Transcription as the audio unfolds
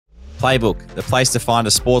Playbook, the place to find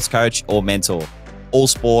a sports coach or mentor. All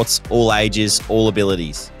sports, all ages, all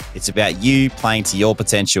abilities. It's about you playing to your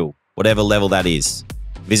potential, whatever level that is.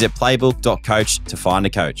 Visit playbook.coach to find a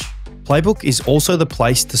coach. Playbook is also the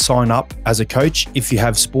place to sign up as a coach if you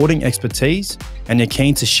have sporting expertise and you're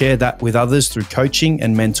keen to share that with others through coaching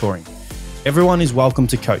and mentoring. Everyone is welcome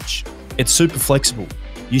to coach. It's super flexible.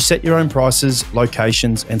 You set your own prices,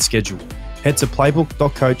 locations, and schedule. Head to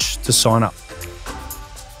playbook.coach to sign up.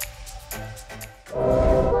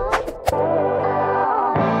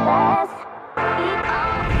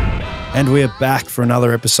 And we are back for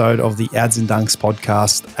another episode of the Ads and Dunks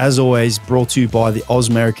podcast. As always, brought to you by the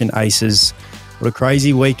Ausmerican Aces. What a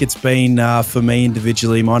crazy week it's been for me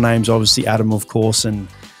individually. My name's obviously Adam, of course, and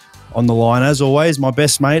on the line, as always, my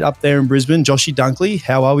best mate up there in Brisbane, Joshy Dunkley.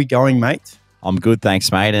 How are we going, mate? I'm good,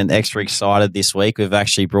 thanks, mate, and extra excited this week. We've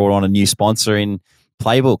actually brought on a new sponsor in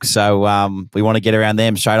Playbook, so we want to get around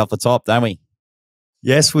them straight off the top, don't we?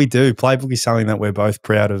 Yes, we do. Playbook is something that we're both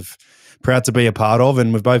proud to be a part of,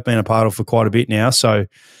 and we've both been a part of for quite a bit now. So,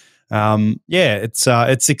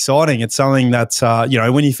 it's exciting. It's something that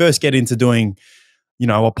when you first get into doing, a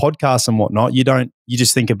podcast and whatnot, you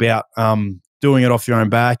just think about doing it off your own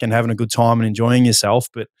back and having a good time and enjoying yourself.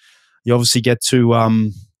 But you obviously get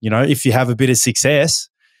to, if you have a bit of success,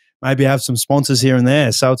 maybe have some sponsors here and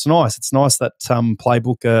there. So it's nice. It's nice that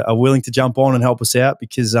Playbook are willing to jump on and help us out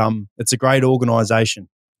because it's a great organisation.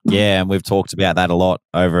 Yeah, and we've talked about that a lot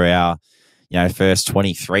over our, first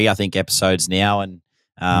 23, I think, episodes now. And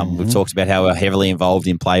we've talked about how we're heavily involved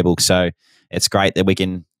in Playbook. So it's great that we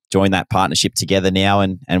can join that partnership together now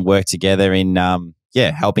and work together in,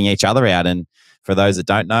 helping each other out. And for those that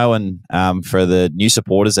don't know and for the new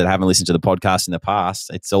supporters that haven't listened to the podcast in the past,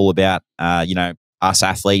 it's all about, us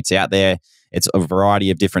athletes out there. It's a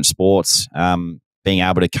variety of different sports, being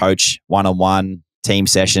able to coach one-on-one, team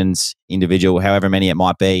sessions, individual, however many it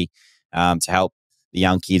might be, to help the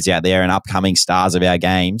young kids out there and upcoming stars of our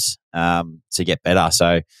games to get better.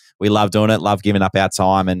 So we love doing it, love giving up our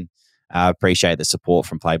time, and appreciate the support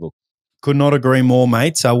from Playbook. Could not agree more,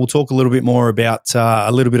 mate. So we'll talk a little bit more about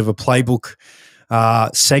a little bit of a Playbook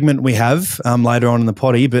segment we have later on in the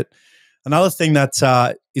potty. But another thing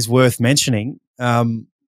that is worth mentioning,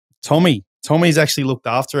 Tommy's actually looked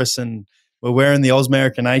after us, and we're wearing the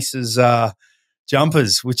Ausmerican Aces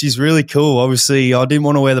jumpers, which is really cool. Obviously, I didn't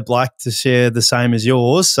want to wear the black to share the same as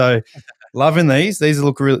yours, so loving these. These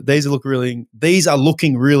are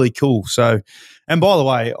looking really cool. So, and by the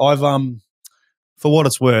way, I've for what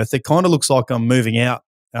it's worth, it kind of looks like I'm moving out.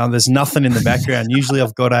 There's nothing in the background. Usually,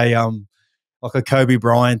 I've got a like a Kobe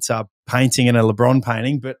Bryant painting and a LeBron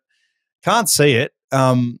painting, but can't see it.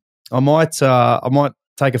 I might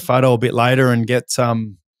take a photo a bit later and get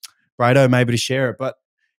Brado maybe to share it. But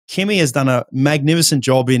Kimmy has done a magnificent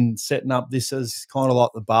job in setting up this as kind of like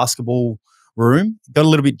the basketball room. Got a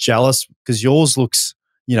little bit jealous because yours looks,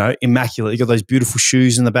 immaculate. You got those beautiful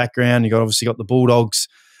shoes in the background. You obviously got the Bulldogs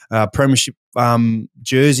premiership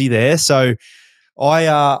jersey there. So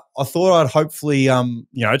I thought I'd hopefully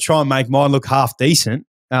try and make mine look half decent.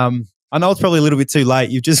 I know it's probably a little bit too late.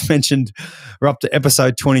 You've just mentioned we're up to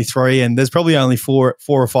episode 23, and there's probably only four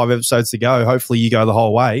or five episodes to go. Hopefully, you go the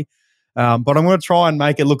whole way. But I'm going to try and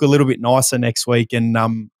make it look a little bit nicer next week and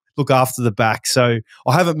look after the back. So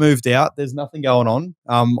I haven't moved out. There's nothing going on.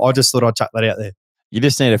 I just thought I'd chuck that out there. You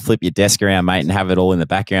just need to flip your desk around, mate, and have it all in the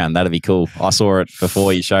background. That'd be cool. I saw it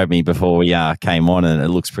before you showed me before we came on, and it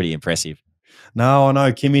looks pretty impressive. No, I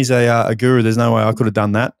know. Kimmy's a guru. There's no way I could have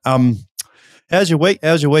done that. How's your week?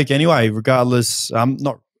 How's your week anyway? Regardless,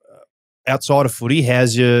 not outside of footy.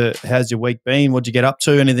 How's your week been? What'd you get up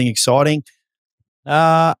to? Anything exciting?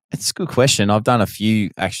 It's a good question. I've done a few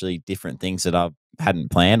actually different things that I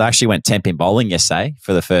hadn't planned. I actually went 10-pin bowling yesterday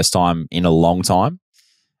for the first time in a long time.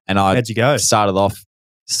 And how'd you go? Started off.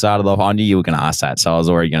 I knew you were going to ask that, so I was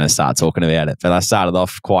already going to start talking about it. But I started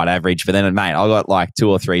off quite average. But then, mate, I got like 2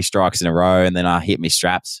 or 3 strikes in a row, and then I hit my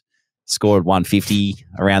straps. Scored 150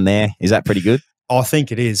 around there. Is that pretty good? I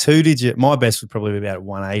think it is. Who did you? My best would probably be about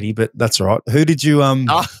 180, but that's all right. Who did you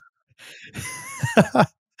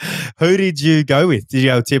Who did you go with? Did you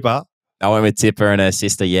go with Tipper? I went with Tipper and her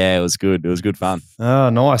sister. Yeah, it was good. It was good fun. Oh,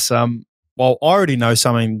 nice. Well, I already know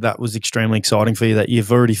something that was extremely exciting for you that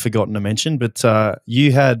you've already forgotten to mention, but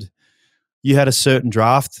you had a certain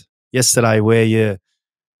draft yesterday where you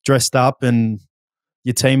dressed up and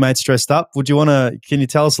your teammates dressed up. Can you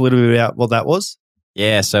tell us a little bit about what that was?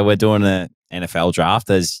 Yeah, so we're doing an NFL draft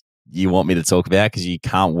as you want me to talk about because you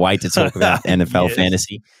can't wait to talk about NFL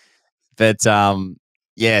fantasy. But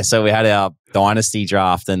so we had our dynasty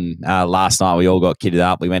draft and last night we all got kitted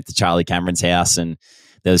up. We went to Charlie Cameron's house and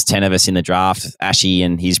there was 10 of us in the draft. Ashy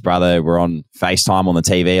and his brother were on FaceTime on the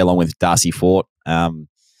TV along with Darcy Fort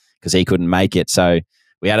because he couldn't make it. So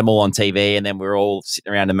we had them all on TV, and then we were all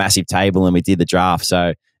sitting around a massive table and we did the draft. So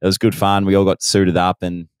it was good fun. We all got suited up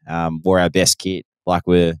and wore our best kit like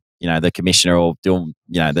we're, the commissioner or doing,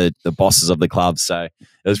 the bosses of the club. So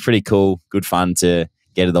it was pretty cool, good fun to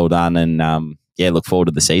get it all done and, look forward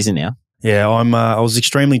to the season now. Yeah, I was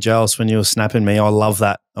extremely jealous when you were snapping me. I love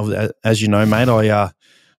that. As you know, mate,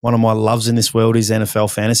 one of my loves in this world is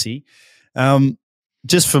NFL fantasy.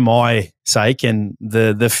 Just for my sake and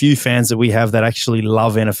the few fans that we have that actually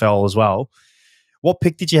love NFL as well, what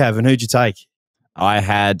pick did you have and who'd you take? I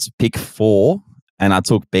had pick 4 and I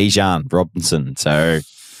took Bijan Robinson. So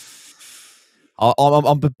I'm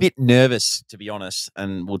a bit nervous, to be honest,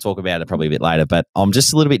 and we'll talk about it probably a bit later, but I'm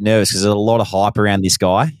just a little bit nervous because there's a lot of hype around this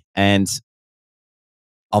guy, and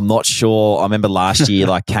I'm not sure. I remember last year,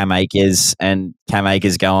 like Cam Akers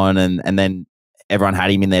going, and then everyone had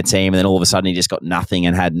him in their team, and then all of a sudden he just got nothing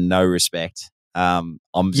and had no respect. I'm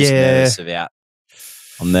just nervous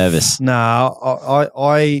I'm nervous. No,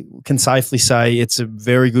 I can safely say it's a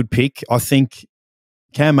very good pick. I think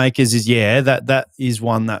Cam Akers is, that is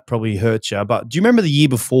one that probably hurts you. But do you remember the year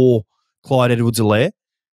before Clyde Edwards-Helaire?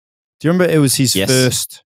 Do you remember it was his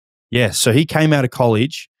first? Yeah, so he came out of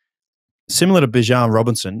college, similar to Bijan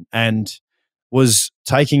Robinson, and was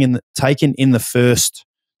taken in the first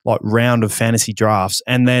round of fantasy drafts.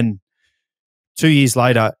 And then 2 years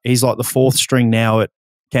later, he's like the 4th string now at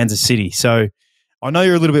Kansas City. So I know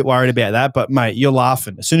you're a little bit worried about that, but mate, you're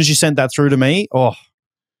laughing. As soon as you sent that through to me,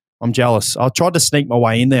 I'm jealous. I tried to sneak my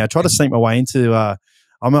way in there. I tried to sneak my way into I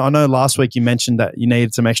know last week you mentioned that you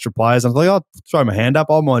needed some extra players. I was like, I'll throw my hand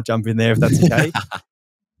up. I might jump in there if that's okay.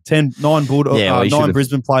 9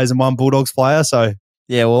 Brisbane players and 1 Bulldogs player. So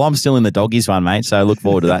yeah, well, I'm still in the doggies one, mate. So I look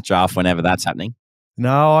forward to that draft whenever that's happening.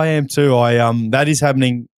 No, I am too. That is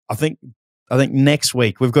happening. I think next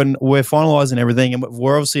week. We're finalising everything, and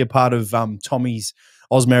we're obviously a part of Tommy's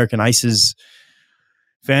Ausmerican Aces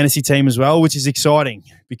fantasy team as well, which is exciting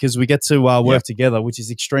because we get to work together, which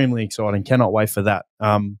is extremely exciting. Cannot wait for that.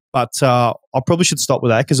 But I probably should stop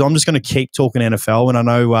with that because I'm just going to keep talking NFL, and I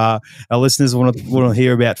know our listeners want to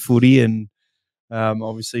hear about footy and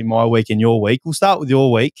obviously my week and your week. We'll start with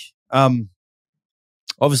your week.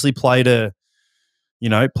 Obviously played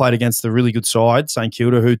against a really good side, St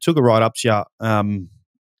Kilda, who took a right up to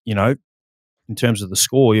you. In terms of the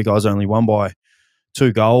score, you guys only won by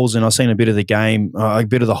 2 goals, and I've seen a bit of the game, a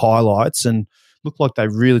bit of the highlights, and looked like they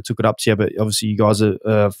really took it up to you. But obviously, you guys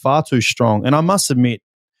are far too strong. And I must admit,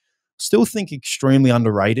 still think extremely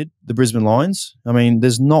underrated, the Brisbane Lions. I mean,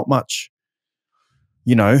 there's not much,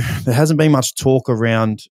 there hasn't been much talk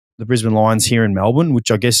around the Brisbane Lions here in Melbourne,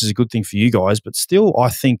 which I guess is a good thing for you guys. But still, I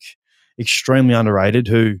think extremely underrated,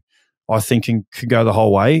 who I think could go the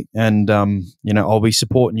whole way. And, I'll be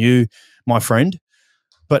supporting you, my friend.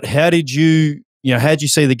 But how did you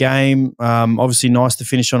see the game? Obviously, nice to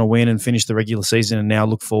finish on a win and finish the regular season, and now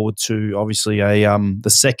look forward to obviously the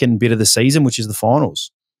second bit of the season, which is the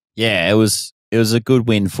finals. Yeah, it was a good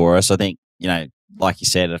win for us. I think, like you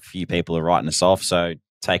said, a few people are writing us off, so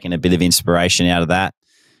taking a bit of inspiration out of that,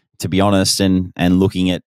 to be honest, and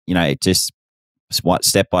looking at, just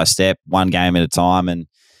step by step, one game at a time. And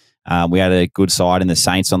we had a good side in the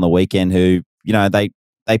Saints on the weekend who,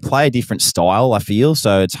 they play a different style, I feel.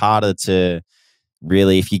 So it's harder to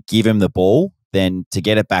really, if you give them the ball, then to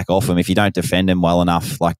get it back off them, if you don't defend them well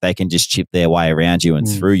enough, they can just chip their way around you and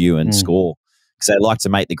through you and score. Because they like to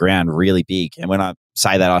make the ground really big. And when I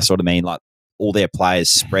say that, I sort of mean all their players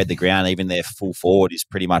spread the ground, even their full forward is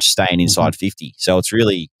pretty much staying inside 50. So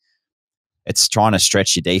it's trying to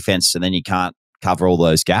stretch your defense, and then you can't cover all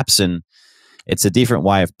those gaps. And it's a different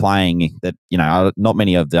way of playing that, not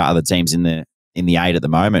many of the other teams in the 8 at the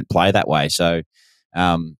moment play that way. So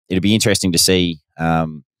it'll be interesting to see, how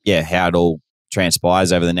it all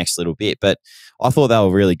transpires over the next little bit. But I thought they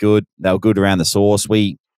were really good. They were good around the source.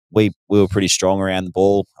 We were pretty strong around the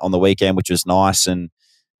ball on the weekend, which was nice. And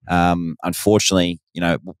unfortunately,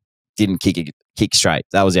 didn't kick straight.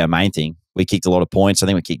 That was our main thing. We kicked a lot of points. I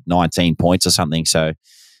think we kicked 19 points or something. So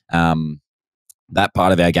that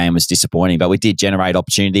part of our game was disappointing. But we did generate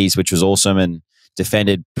opportunities, which was awesome, and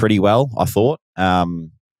defended pretty well, I thought,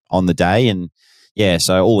 on the day. And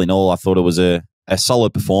so all in all, I thought it was a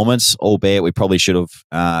solid performance, albeit we probably should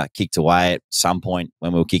have kicked away at some point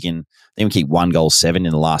when we were kicking. I think we kicked 1 goal 7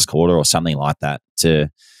 in the last quarter or something like that to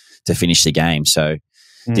finish the game. So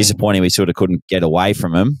disappointing we sort of couldn't get away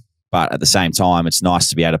from them. But at the same time, it's nice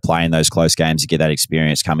to be able to play in those close games to get that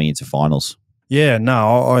experience coming into finals. Yeah, no,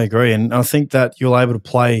 I agree. And I think that you're able to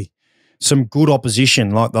play some good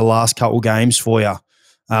opposition like the last couple games for you.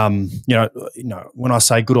 When I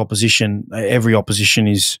say good opposition, every opposition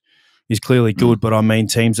is clearly good, but I mean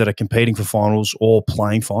teams that are competing for finals or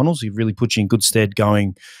playing finals. It really puts you in good stead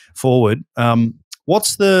going forward.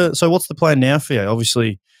 What's the plan now for you?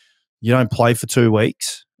 Obviously, you don't play for 2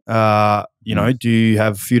 weeks. Do you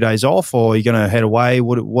have a few days off, or are you going to head away?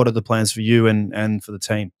 What are the plans for you and for the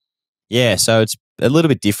team? Yeah, so it's a little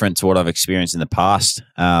bit different to what I've experienced in the past.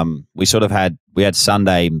 We had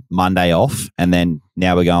Sunday, Monday off, and then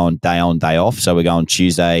now we're going day on, day off. So we're going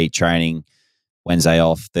Tuesday training, Wednesday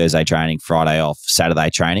off, Thursday training, Friday off, Saturday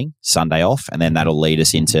training, Sunday off, and then that'll lead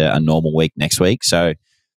us into a normal week next week. So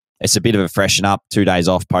it's a bit of a freshen up. 2 days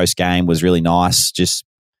off post game was really nice. Just,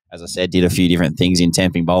 as I said, did a few different things in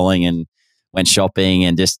Temping bowling and went shopping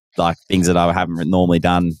and just like things that I haven't normally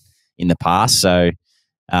done in the past. So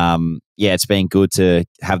it's been good to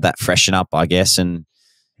have that freshen up, I guess, and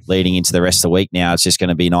leading into the rest of the week now, it's just going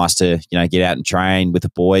to be nice to, get out and train with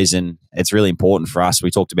the boys. And it's really important for us.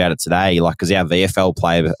 We talked about it today, because our VFL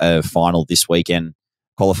play a final this weekend,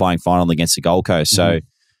 qualifying final against the Gold Coast. So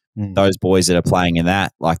those boys that are playing in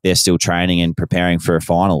that, they're still training and preparing for a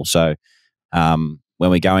final. So when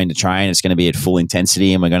we go into train, it's going to be at full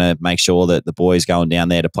intensity, and we're going to make sure that the boys going down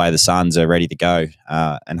there to play the Suns are ready to go,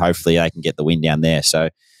 and hopefully they can get the win down there. So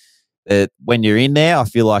when you're in there, I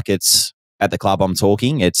feel like it's at the club I'm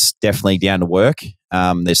talking, it's definitely down to work.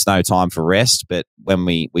 There's no time for rest, but when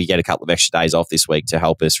we get a couple of extra days off this week to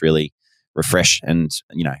help us really refresh and,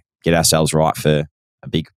 get ourselves right for a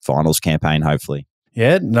big finals campaign, hopefully.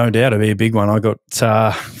 Yeah, no doubt it'll be a big one. I got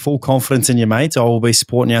full confidence in you, mate. I will be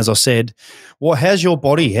supporting you, as I said. How's your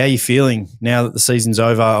body? How are you feeling now that the season's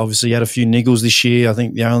over? Obviously, you had a few niggles this year. I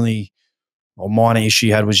think the only minor issue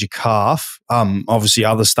you had was your calf. Obviously,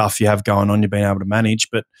 other stuff you have going on, you've been able to manage.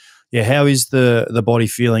 But, yeah, how is the body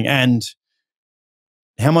feeling? And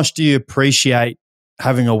how much do you appreciate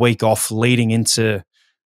having a week off leading into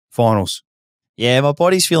finals? Yeah, my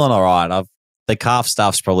body's feeling all right. The calf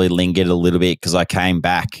stuff's probably lingered a little bit because I came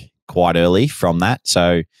back quite early from that.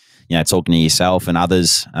 So, talking to yourself and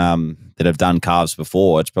others that have done calves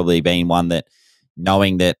before, it's probably been one that,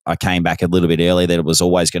 knowing that I came back a little bit early, that it was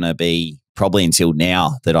always going to be probably until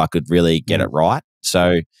now that I could really get it right.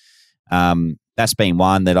 So that's been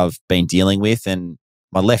one that I've been dealing with, and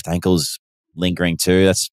my left ankle's lingering too.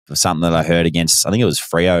 That's something that I heard against, I think it was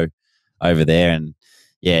Freo over there. And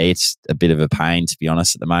yeah, it's a bit of a pain, to be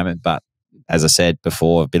honest, at the moment. But as I said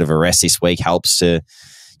before, a bit of a rest this week helps to,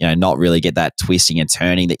 not really get that twisting and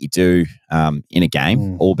turning that you do in a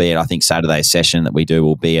game. Albeit, I think Saturday's session that we do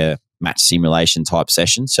will be a match simulation type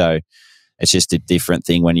session. So it's just a different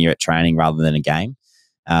thing when you're at training rather than a game.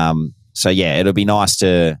 So yeah, it'll be nice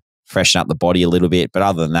to freshen up the body a little bit. But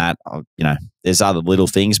other than that, there's other little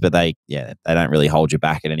things, but they don't really hold you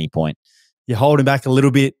back at any point. You're holding back a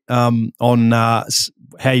little bit on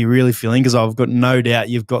how you're really feeling, because I've got no doubt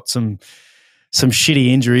you've got some shitty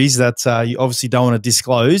injuries that you obviously don't want to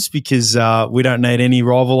disclose, because we don't need any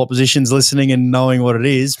rival oppositions listening and knowing what it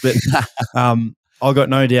is. But I've got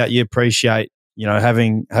no doubt you appreciate,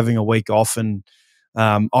 having a week off. And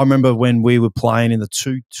I remember when we were playing in the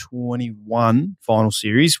 221 final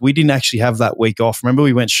series, we didn't actually have that week off. Remember,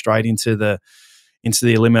 we went straight into the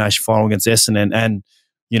elimination final against Essendon, and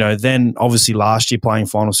then obviously last year playing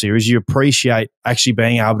final series, you appreciate actually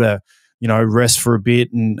being able to, rest for a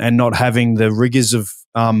bit and not having the rigors of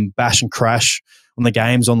bash and crash on the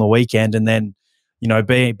games on the weekend, and then,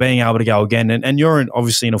 being able to go again. And you're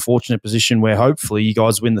obviously in a fortunate position where hopefully you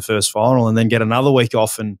guys win the first final and then get another week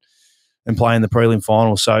off and play in the prelim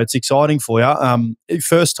final. So it's exciting for you.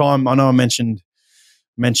 First time, I know I mentioned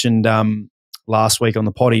last week on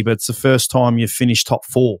the potty, but it's the first time you've finished top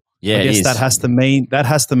 4. Yeah, I guess that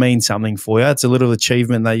has to mean something for you. It's a little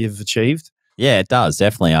achievement that you've achieved. Yeah, it does,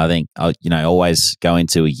 definitely. I think always go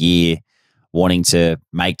into a year wanting to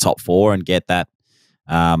make top 4 and get that,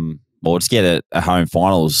 or just get a home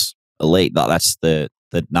finals elite. That's the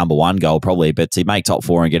number one goal probably. But to make top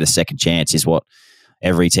 4 and get a second chance is what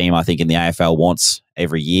every team, I think, in the AFL wants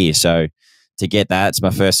every year. So to get that, it's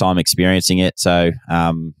my first time experiencing it. So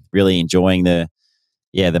really enjoying the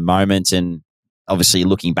moment, and obviously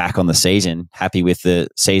looking back on the season, happy with the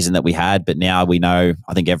season that we had. But now we know,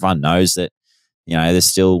 I think everyone knows that,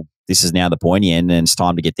 this is now the pointy end, and it's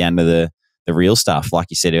time to get down to the real stuff, like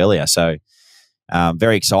you said earlier. So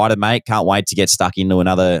very excited, mate. Can't wait to get stuck into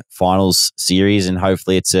another finals series, and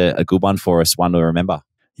hopefully it's a good one for us, one to remember.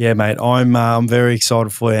 Yeah, mate, I'm very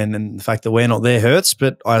excited for you, and the fact that we're not there hurts.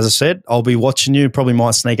 But as I said, I'll be watching you. Probably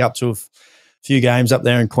might sneak up to a few games up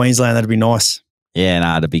there in Queensland. That'd be nice. Yeah,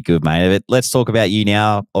 no, it'd be good, mate. But let's talk about you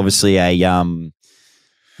now. Obviously,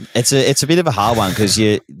 it's a bit of a hard one because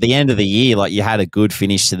the end of the year, like you had a good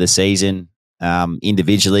finish to the season,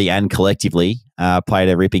 individually and collectively. Played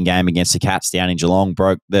a ripping game against the Cats down in Geelong,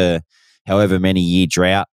 broke the however many year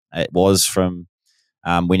drought it was from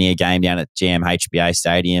winning a game down at GMHBA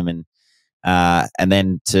Stadium, and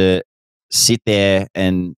then to sit there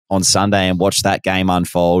and on Sunday and watch that game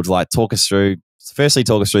unfold. Like, talk us through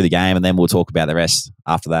the game, and then we'll talk about the rest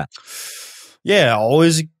after that. Yeah,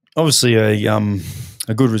 always obviously a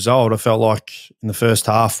good result. I felt like in the first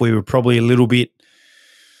half we were probably a little bit,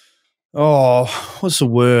 what's the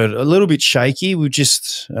word? A little bit shaky. We were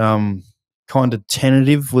just kind of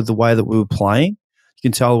tentative with the way that we were playing. You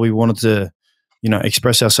can tell we wanted to,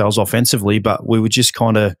 express ourselves offensively, but we were just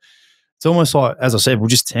kind of, it's almost like, as I said, we're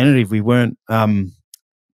just tentative. We weren't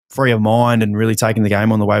free of mind and really taking the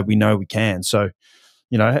game on the way we know we can. So,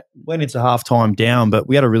 went into halftime down, but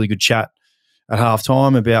we had a really good chat at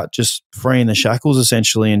halftime about just freeing the shackles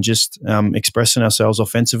essentially and just expressing ourselves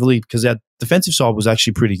offensively, because our defensive side was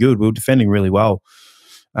actually pretty good. We were defending really well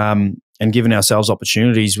and giving ourselves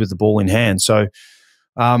opportunities with the ball in hand. So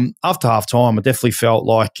after halftime, I definitely felt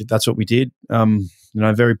like that's what we did.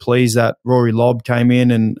 Very pleased that Rory Lobb came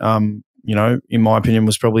in and, in my opinion,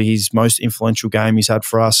 was probably his most influential game he's had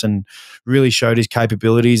for us and really showed his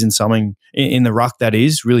capabilities and something in the ruck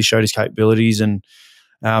really showed his capabilities and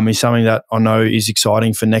is something that I know is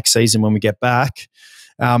exciting for next season when we get back.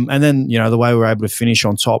 And then, the way we were able to finish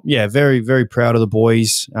on top, very, very proud of the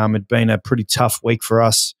boys. It'd been a pretty tough week for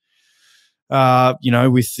us,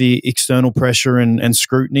 with the external pressure and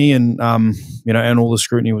scrutiny and all the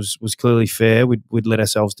scrutiny was clearly fair. We'd let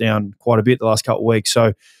ourselves down quite a bit the last couple of weeks.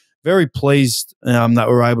 So very pleased that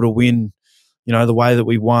we were able to win, the way that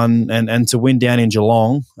we won and to win down in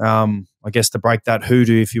Geelong, I guess to break that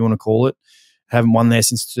hoodoo, if you want to call it. Haven't won there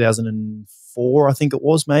since 2004, I think it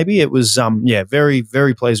was, maybe. It was, very,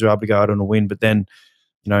 very pleased we were able to go out on a win. But then,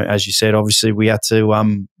 as you said, obviously we had to,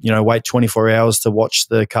 wait 24 hours to watch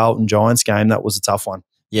the Carlton Giants game. That was a tough one.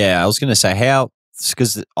 Yeah, I was going to say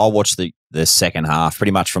because I watched the second half,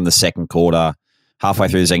 pretty much from the second quarter, halfway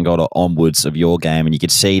through the second quarter onwards of your game, and you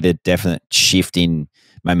could see the definite shift in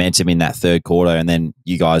momentum in that third quarter. And then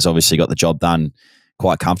you guys obviously got the job done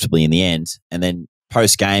quite comfortably in the end. And then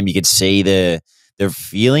post game, you could see the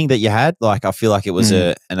feeling that you had. Like, I feel like it was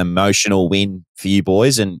an emotional win for you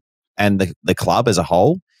boys and the club as a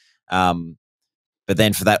whole. But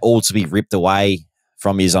then for that all to be ripped away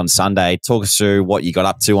from you on Sunday, talk us through what you got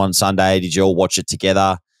up to on Sunday. Did you all watch it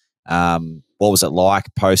together? What was it like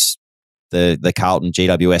post the Carlton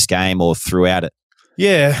GWS game or throughout it?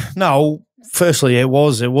 Yeah, no. Firstly, it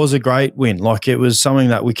was a great win. Like, it was something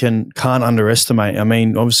that we can't underestimate. I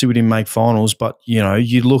mean, obviously we didn't make finals, but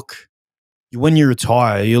when you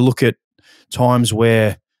retire, you look at times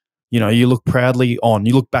where you look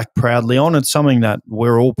back proudly on. It's something that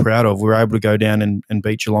we're all proud of. We're able to go down and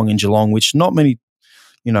beat Geelong in Geelong, which not many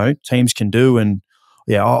teams can do. And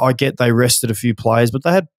I get they rested a few players, but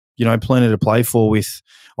they had plenty to play for with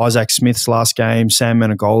Isaac Smith's last game, Sam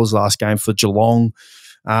Menegola's last game for Geelong.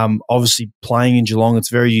 Obviously, playing in Geelong, it's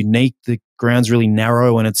very unique. The ground's really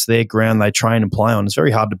narrow and it's their ground they train and play on. It's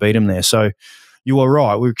very hard to beat them there. So you are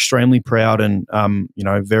right. We're extremely proud and,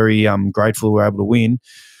 very grateful we were able to win.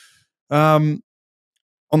 On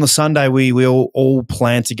the Sunday, we all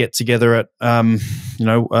planned to get together at,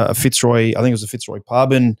 a Fitzroy, I think it was a Fitzroy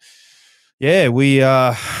pub. And, we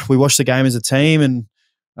watched the game as a team and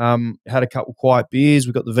had a couple quiet beers.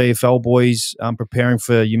 We got the VFL boys preparing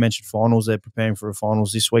for, you mentioned finals. They're preparing for a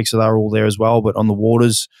finals this week, so they were all there as well, but on the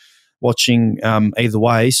waters watching either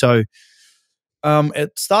way. So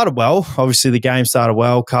it started well. Obviously, the game started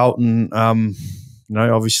well. Carlton,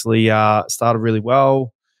 obviously started really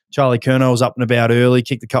well. Charlie Curnow was up and about early,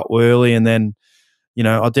 kicked a couple early, and then,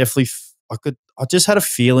 I just had a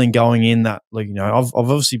feeling going in that, I've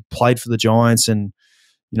obviously played for the Giants and,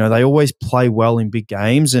 they always play well in big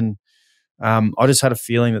games. And I just had a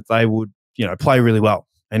feeling that they would, play really well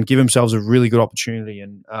and give themselves a really good opportunity.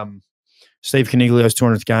 And Steve Coniglio's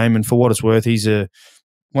 200th game, and for what it's worth, he's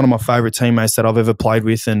one of my favourite teammates that I've ever played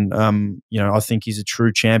with. And, I think he's a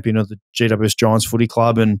true champion of the GWS Giants Footy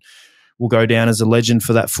Club and will go down as a legend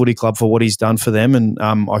for that footy club for what he's done for them. And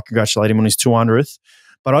I congratulate him on his 200th.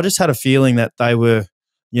 But I just had a feeling that they were,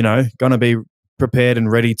 going to be prepared and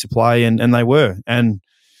ready to play, and they were. And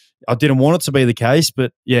I didn't want it to be the case,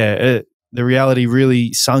 but the reality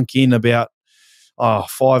really sunk in about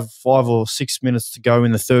 5 or 6 minutes to go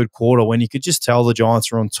in the third quarter, when you could just tell the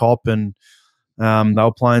Giants were on top and they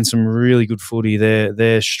were playing some really good footy.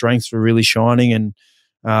 Their strengths were really shining, and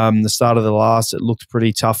The start of the last, it looked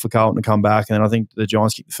pretty tough for Carlton to come back, and then I think the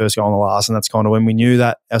Giants kicked the first goal in the last, and that's kind of when we knew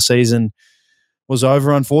that our season was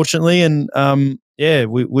over, unfortunately. And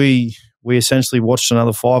we essentially watched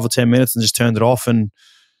another 5 or 10 minutes and just turned it off and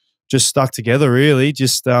just stuck together. Really,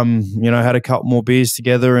 just had a couple more beers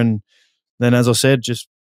together, and then, as I said, just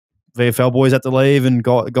VFL boys had to leave, and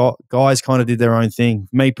guys kind of did their own thing.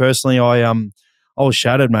 Me personally, I was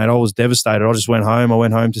shattered, mate. I was devastated. I just went home. I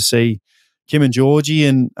went home to see Kim and Georgie,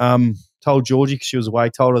 and told Georgie, because she was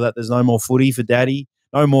awake, told her that there's no more footy for Daddy,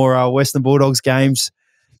 no more Western Bulldogs games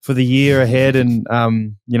for the year ahead. And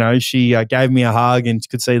she gave me a hug and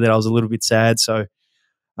could see that I was a little bit sad. So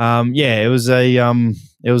it was a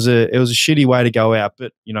shitty way to go out,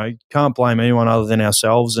 but can't blame anyone other than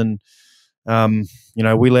ourselves. And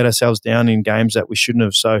we let ourselves down in games that we shouldn't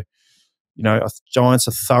have. So Giants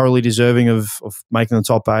are thoroughly deserving of making the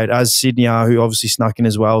top 8, as Sydney are, who obviously snuck in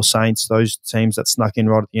as well. Saints, those teams that snuck in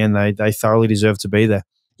right at the end, they thoroughly deserve to be there.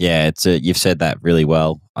 Yeah, you've said that really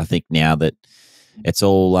well. I think now that it's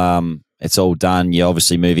all done, you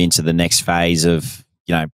obviously move into the next phase of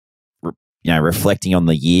reflecting on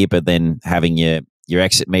the year, but then having your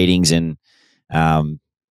exit meetings and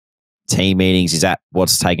team meetings. Is that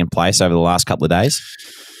what's taken place over the last couple of days?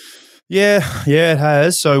 Yeah, it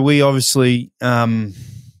has. So we obviously,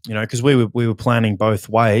 because we were planning both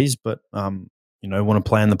ways, but want to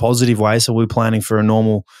plan the positive way. So we were planning for a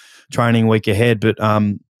normal training week ahead, but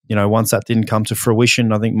once that didn't come to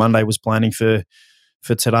fruition, I think Monday was planning for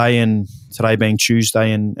today, and today being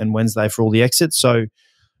Tuesday and Wednesday for all the exits. So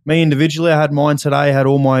me individually, I had mine today. I had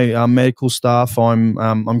all my medical staff.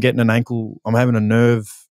 I'm getting an ankle. I'm having a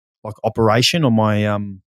nerve operation on my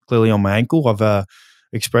clearly on my ankle. I've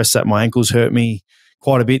expressed that my ankles hurt me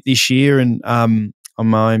quite a bit this year, and I'm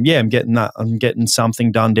getting that. I'm getting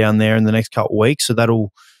something done down there in the next couple of weeks, so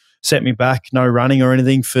that'll set me back. No running or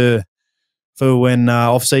anything for when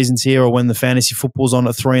off season's here, or when the fantasy football's on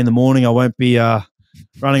at 3 a.m. I won't be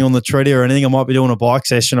running on the treadie or anything. I might be doing a bike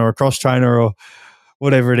session or a cross trainer or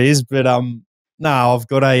whatever it is. But I've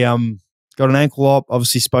got an ankle op.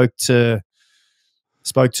 Obviously spoke to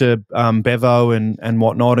Bevo and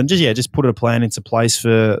whatnot, and just put a plan into place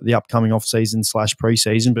for the upcoming off season /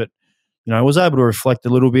 pre-season. But I was able to reflect a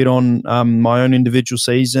little bit on my own individual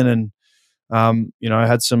season, and I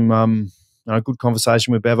had some good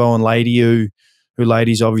conversation with Bevo and Lady, who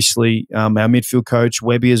Lady's obviously our midfield coach,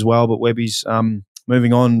 Webby as well, but Webby's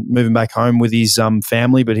moving back home with his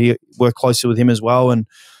family, but he worked closely with him as well. And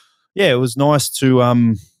it was nice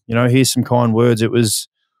to hear some kind words. It was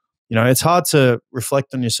it's hard to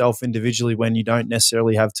reflect on yourself individually when you don't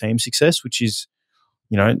necessarily have team success, which is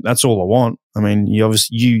that's all I want. I mean,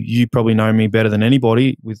 you probably know me better than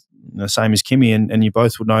anybody, with the same as Kimmy, and you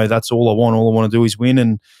both would know that's all I want. All I want to do is win,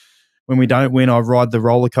 and when we don't win, I ride the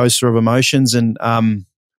roller coaster of emotions and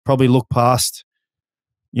probably look past,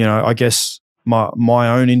 I guess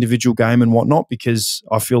my own individual game and whatnot, because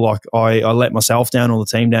I feel like I let myself down or the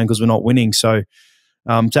team down because we're not winning. So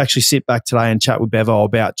to actually sit back today and chat with Bevo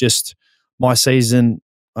about just my season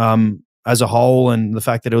as a whole, and the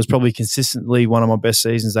fact that it was probably consistently one of my best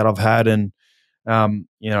seasons that I've had, and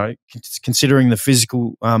considering the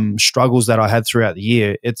physical struggles that I had throughout the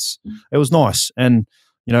year, it was nice. And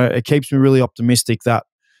it keeps me really optimistic that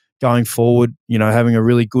going forward, having a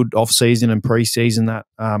really good off season and pre-season, that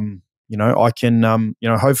I can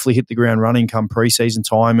hopefully hit the ground running come pre-season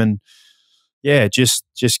time, and just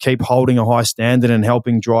keep holding a high standard and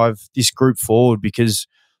helping drive this group forward, because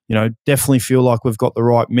definitely feel like we've got the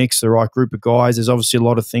right mix, the right group of guys. There's obviously a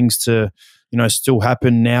lot of things to still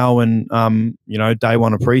happen now, and day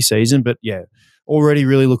one of pre-season, but already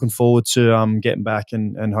really looking forward to getting back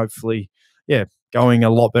and hopefully going a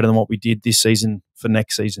lot better than what we did this season for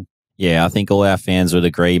next season. Yeah, I think all our fans would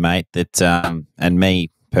agree, mate, that and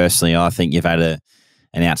me personally, I think you've had an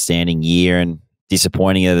outstanding year, and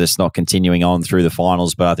disappointing that it's not continuing on through the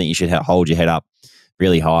finals, but I think you should hold your head up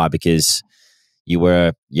really high, because you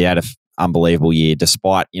had an unbelievable year.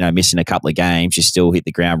 Despite missing a couple of games, you still hit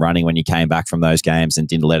the ground running when you came back from those games and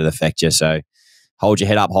didn't let it affect you. So hold your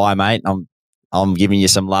head up high, mate. I'm giving you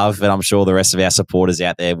some love, but I'm sure the rest of our supporters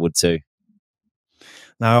out there would too.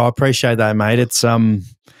 No, I appreciate that, mate. It's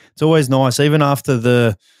always nice, even after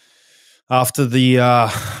the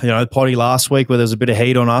potty last week, where there was a bit of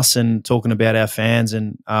heat on us and talking about our fans,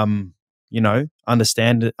 and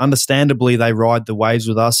understandably they ride the waves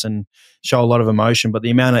with us and show a lot of emotion, but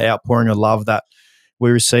the amount of outpouring of love that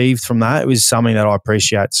we received from that, it was something that I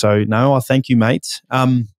appreciate. So no, I thank you, mate.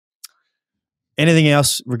 Anything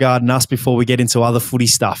else regarding us before we get into other footy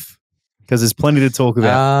stuff? Because there's plenty to talk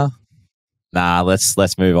about. Nah,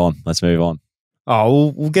 let's move on. Let's move on.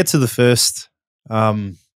 Oh, we'll get to the first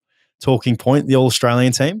talking point, the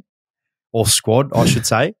All-Australian team, or squad, I should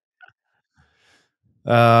say.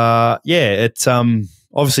 It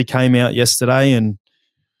obviously came out yesterday, and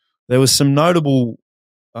there was some notable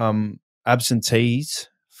absentees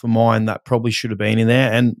for mine that probably should have been in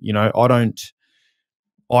there. And,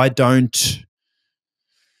 I don't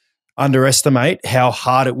underestimate how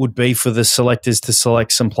hard it would be for the selectors to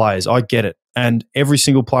select some players. I get it. And every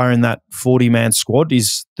single player in that 40-man squad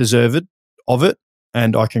is deserved of it,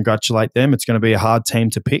 and I congratulate them. It's going to be a hard team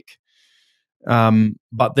to pick.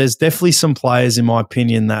 But there's definitely some players, in my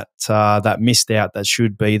opinion, that missed out that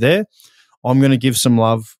should be there. I'm going to give some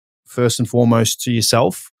love, first and foremost, to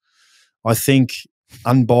yourself. I think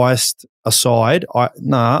unbiased aside, take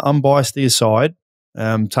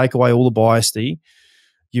away all the biasty.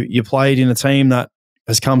 You played in a team that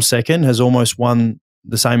has come second, has almost won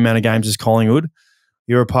the same amount of games as Collingwood.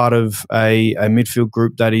 You're a part of a midfield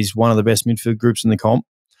group that is one of the best midfield groups in the comp.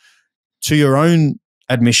 To your own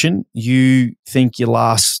admission, you think your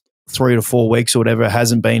last 3 to 4 weeks or whatever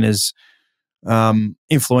hasn't been as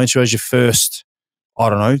influential as your first,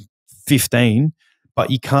 15, but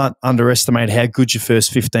you can't underestimate how good your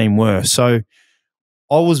first 15 were. So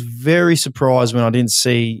I was very surprised when I didn't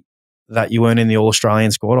see that you weren't in the All-Australian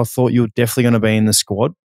squad. I thought you were definitely going to be in the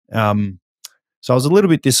squad. So I was a little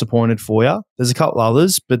bit disappointed for you. There's a couple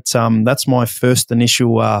others, but that's my first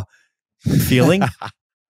initial feeling.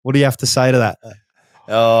 What do you have to say to that?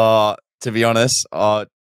 To be honest, I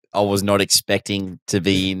was not expecting to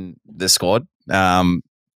be in the squad.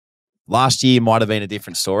 Last year might have been a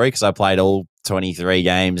different story because I played all 23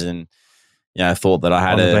 games and thought that I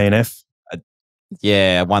had a BNF.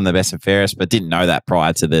 I won the best and fairest, but didn't know that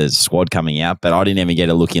prior to the squad coming out. But I didn't even get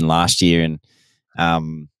a look in last year, and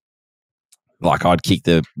I'd kicked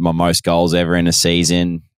my most goals ever in a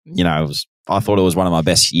season. I thought it was one of my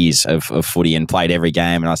best years of footy and played every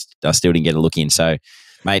game, and I still didn't get a look in. So,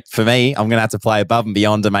 mate, for me, I'm going to have to play above and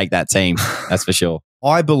beyond to make that team. That's for sure.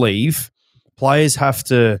 I believe players have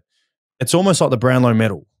to. It's almost like the Brownlow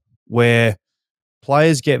medal, where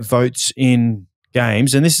players get votes in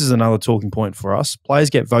games, and this is another talking point for us.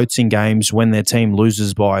 Players get votes in games when their team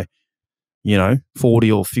loses by,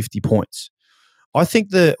 40 or 50 points. I think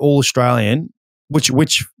the All-Australian, which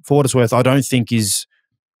for what it's worth, I don't think is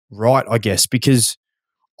right, I guess, because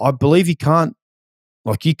I believe you can't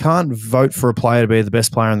vote for a player to be the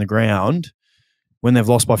best player on the ground when they've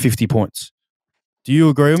lost by 50 points. Do you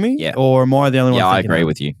agree with me? Yeah. Or am I the only one? Yeah, I agree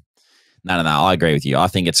with you. No, I agree with you. I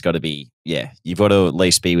think it's got to be, you've got to at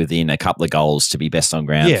least be within a couple of goals to be best on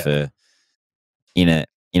ground for in an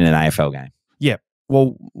AFL game. Yeah.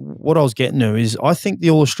 Well, what I was getting to is I think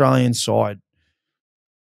the All-Australian squad,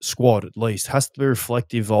 at least, has to be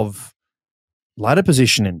reflective of ladder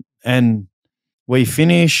positioning and where you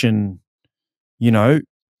finish and, how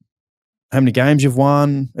many games you've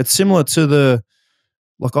won. It's similar to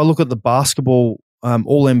I look at the basketball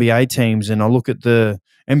all NBA teams, and I look at the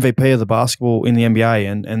MVP of the basketball in the NBA,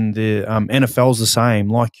 and the NFL's the same.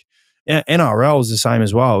 NRL is the same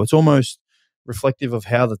as well. It's almost reflective of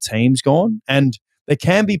how the team's gone. And there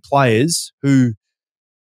can be players who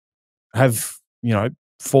have,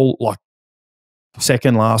 fall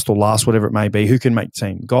second last or last, whatever it may be, who can make the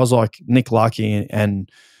team. Guys like Nick Lucky and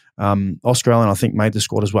Oscar Allen, I think, made the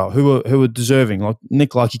squad as well, who are deserving. Like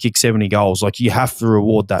Nick Lucky kicked 70 goals. Like, you have to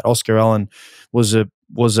reward that. Oscar Allen was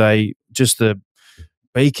just a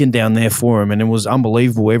beacon down there for him, and it was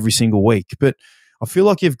unbelievable every single week. But I feel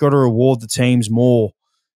like you've got to reward the teams more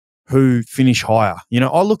who finish higher.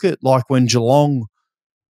 I look at when Geelong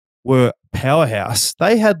were powerhouse,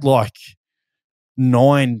 they had 9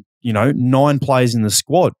 players in the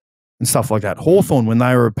squad and stuff like that. Hawthorn, when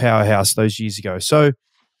they were a powerhouse those years ago. So,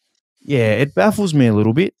 yeah, it baffles me a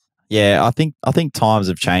little bit. Yeah, I think times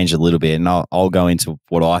have changed a little bit, and I'll go into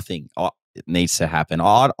what I think it needs to happen.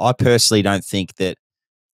 I personally don't think that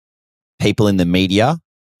people in the media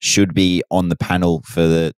should be on the panel for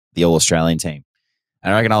the All-Australian team.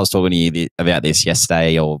 And I reckon I was talking to you about this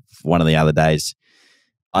yesterday or one of the other days.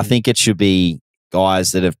 I think it should be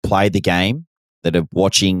guys that have played the game, that are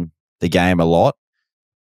watching the game a lot.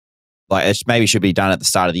 It maybe should be done at the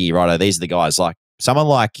start of the year, right? These are the guys, someone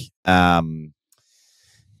like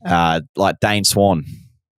Dane Swan.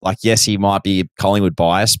 Yes, he might be Collingwood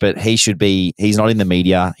biased, but he's not in the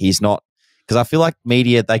media. He's not, because I feel like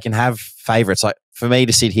media, they can have favourites. For me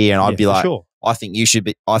to sit here and I'd be like, sure, I think you should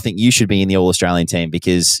be in the All-Australian team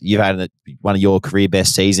because you've had one of your career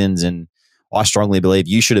best seasons, and I strongly believe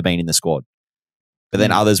you should have been in the squad. But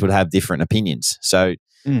then others would have different opinions. So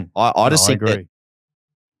I just think that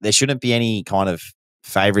there shouldn't be any kind of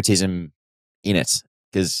favouritism in it,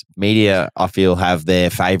 because media, I feel, have their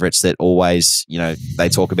favourites that always, they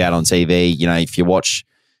talk about on TV. If you watch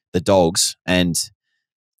the Dogs and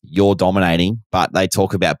you're dominating, but they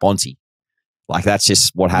talk about Bonte, like that's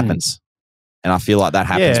just what happens. And I feel like that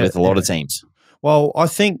happens with a lot of teams. Well, I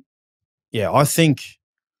think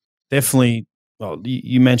definitely. Well,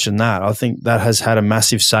 you mentioned that. I think that has had a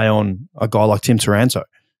massive say on a guy like Tim Taranto.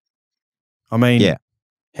 I mean,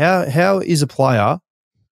 how is a player?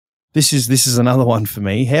 This is another one for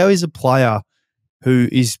me. How is a player who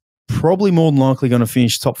is probably more than likely going to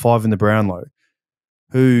finish top 5 in the Brownlow,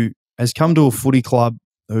 who has come to a footy club,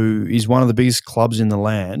 who is one of the biggest clubs in the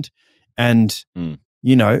land, and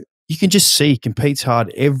you can just see he competes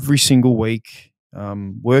hard every single week,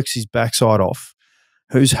 works his backside off,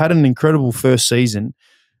 who's had an incredible first season,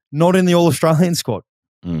 not in the All-Australian squad.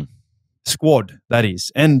 Squad, that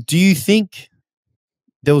is. And do you think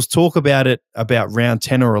there was talk about it about round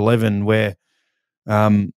 10 or 11 where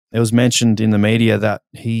it was mentioned in the media that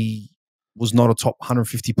he was not a top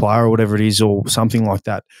 150 player or whatever it is or something like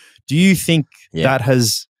that. Do you think that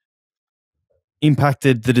has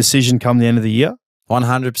impacted the decision come the end of the year?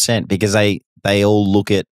 100%, because they all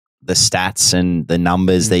look at the stats and the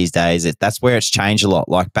numbers these days. That's where it's changed a lot.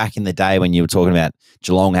 Like back in the day when you were talking about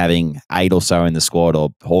Geelong having 8 or so in the squad or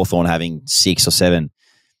Hawthorn having 6 or 7,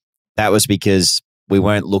 that was because we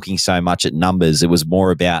weren't looking so much at numbers. It was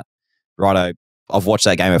more about, righto, I've watched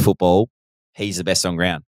that game of football. He's the best on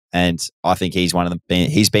ground. And I think he's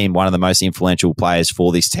been one of the most influential players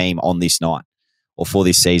for this team on this night or for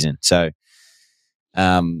this season. So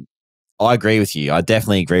I agree with you. I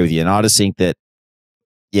definitely agree with you. And I just think that,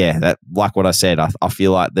 that like what I said, I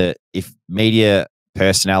feel like that if media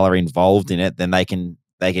personnel are involved in it, then they can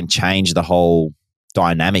change the whole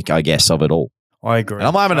dynamic, I guess, of it all. I agree. And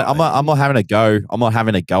I'm not having a go. I'm not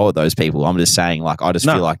having a go at those people. I'm just saying, like, I just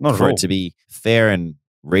feel like for it to be fair and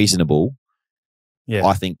reasonable,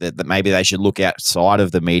 I think that maybe they should look outside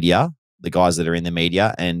of the media, the guys that are in the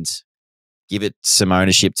media, and give it some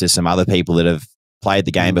ownership to some other people that have played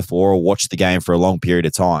the game before or watched the game for a long period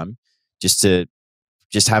of time, just to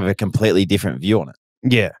have a completely different view on it.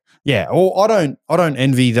 Yeah. Yeah. Or I don't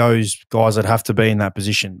envy those guys that have to be in that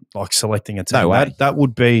position, like selecting a team. No way. That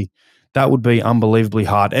would be unbelievably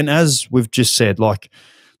hard. And as we've just said, like,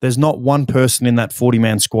 there's not one person in that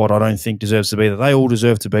 40-man squad I don't think deserves to be there. They all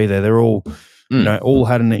deserve to be there. They're all, all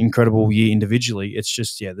had an incredible year individually. It's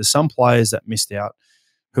just, there's some players that missed out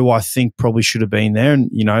who I think probably should have been there.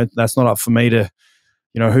 And, that's not up for me to,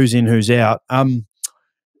 who's in, who's out.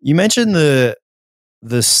 You mentioned the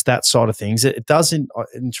stat side of things. It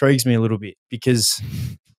intrigues me a little bit because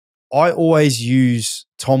I always use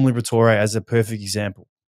Tom Liberatore as a perfect example.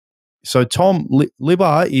 So Tom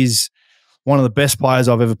Libar is one of the best players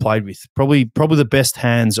I've ever played with. Probably the best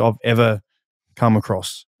hands I've ever come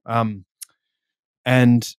across. And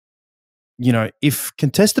if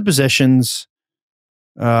contested possessions,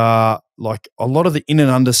 like a lot of the in and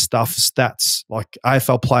under stuff, stats like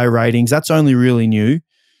AFL player ratings, that's only really new.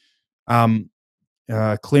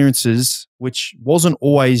 Clearances, which wasn't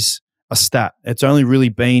always a stat. It's only really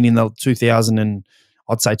been in the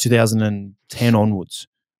 2010 onwards.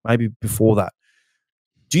 Maybe before that.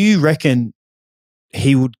 Do you reckon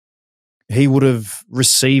he would have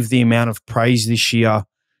received the amount of praise this year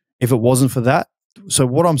if it wasn't for that? So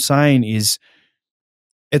what I'm saying is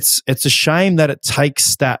it's a shame that it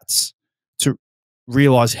takes stats to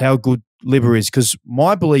realize how good Libba is, because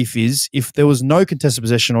my belief is if there was no contested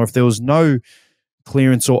possession or if there was no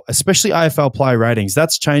clearance or especially AFL player ratings,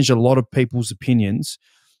 that's changed a lot of people's opinions.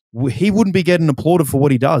 He wouldn't be getting applauded for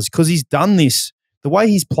what he does because he's done this. The way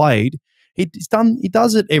he's played, he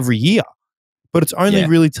does it every year. But it's only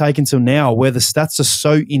really taken till now where the stats are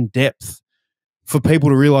so in-depth for people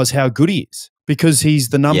to realize how good he is, because he's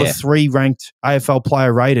the number 3 ranked AFL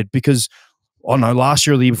player rated, because, I don't know, last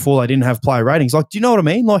year or the year before they didn't have player ratings. Like, do you know what I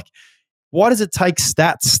mean? Like, why does it take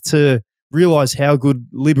stats to realize how good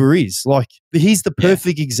Libba is? Like, he's the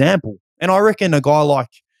perfect example. And I reckon a guy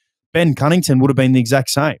like Ben Cunnington would have been the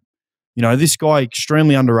exact same. This guy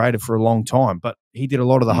extremely underrated for a long time, but he did a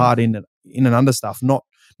lot of the hard in and under stuff, none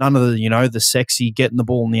of the, the sexy getting the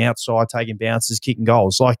ball on the outside, taking bounces, kicking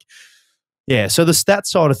goals. Like, so the stat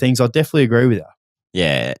side of things, I definitely agree with you.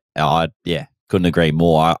 Yeah, I couldn't agree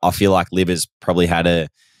more. I feel like Libba's probably had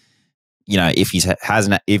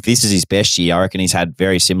if this is his best year, I reckon he's had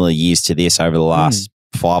very similar years to this over the last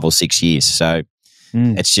 5 or 6 years. So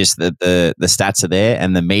it's just that the stats are there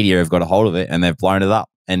and the media have got a hold of it and they've blown it up.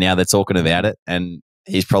 And now they're talking about it, and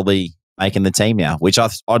he's probably making the team now, which I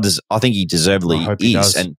think he deservedly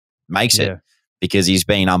is and makes it, because he's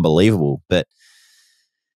been unbelievable. But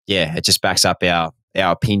yeah, it just backs up our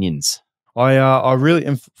opinions. I really,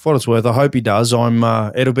 and for what it's worth, I hope he does.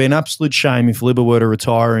 It'll be an absolute shame if Libba were to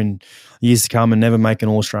retire in years to come and never make an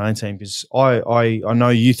All-Australian team, because I know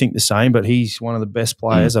you think the same, but he's one of the best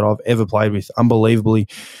players that I've ever played with. Unbelievably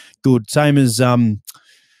good. Same as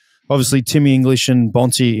obviously Timmy English and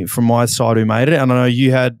Bonte from my side who made it. And I know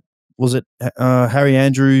you had, was it Harry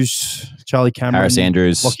Andrews, Charlie Cameron, Harris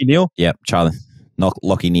Andrews, Lockie Neal? Yep,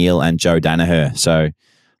 Lockie Neal and Joe Danaher. So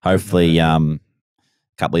hopefully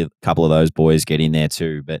couple of those boys get in there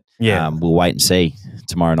too. But we'll wait and see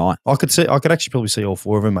tomorrow night. I could actually probably see all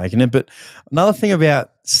four of them making it. But another thing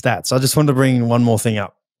about stats, I just wanted to bring one more thing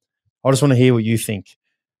up. I just want to hear what you think.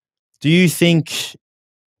 Do you think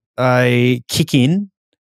a kick-in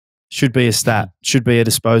should be a stat, should be a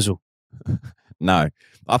disposal? No.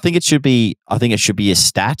 I think it should be a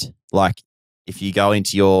stat. Like if you go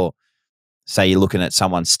into say you're looking at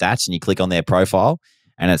someone's stats and you click on their profile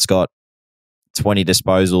and it's got 20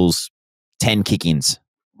 disposals, 10 kick-ins,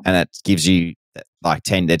 and it gives you like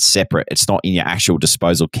 10. That's separate. It's not in your actual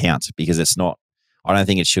disposal count because it's not. I don't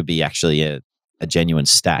think it should be actually a genuine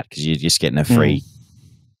stat because you're just getting a free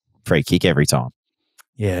kick every time.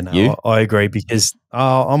 Yeah, no, I agree because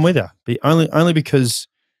I'm with you. Only because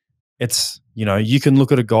it's, you can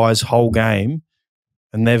look at a guy's whole game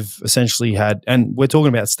and they've essentially had, and we're talking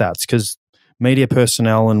about stats because media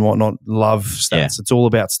personnel and whatnot love stats. Yeah. It's all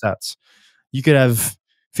about stats. You could have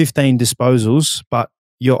 15 disposals, but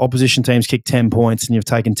your opposition team's kicked 10 points and you've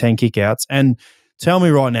taken 10 kickouts. And tell me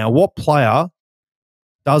right now, what player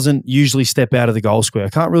doesn't usually step out of the goal square? I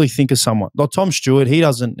can't really think of someone. Like Tom Stewart, he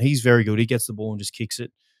doesn't. He's very good. He gets the ball and just kicks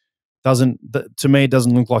it. To me, it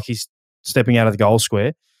doesn't look like he's stepping out of the goal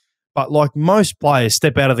square. But like most players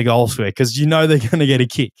step out of the goal square because they're going to get a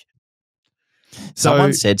kick.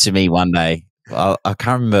 Someone said to me one day, I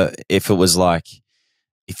can't remember if it was like,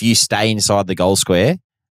 if you stay inside the goal square,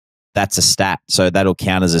 that's a stat. So that'll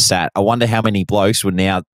count as a stat. I wonder how many blokes would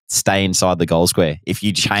now stay inside the goal square if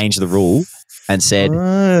you change the rule and said,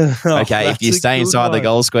 okay, if you stay inside the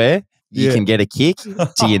goal square, you can get a kick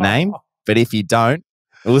to your name. But if you don't,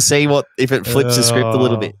 we'll see if it flips the script a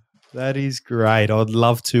little bit. That is great. I'd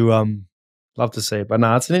love to see it. But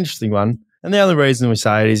no, it's an interesting one. And the only reason we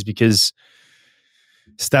say it is because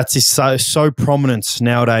stats is so prominent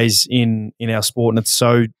nowadays in our sport, and it's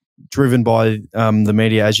so driven by the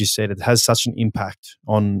media, as you said. It has such an impact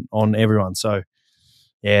on everyone. So,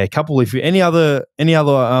 yeah, any other. I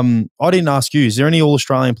didn't ask you. Is there any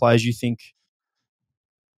All-Australian players you think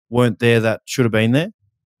weren't there that should have been there?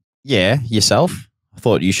 Yeah, yourself. I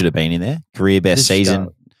thought you should have been in there. Career best season.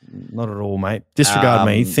 Not at all, mate. Disregard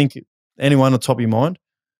me. Think anyone on the top of your mind?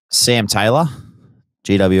 Sam Taylor,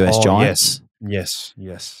 GWS Giants. Yes.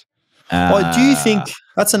 Do you think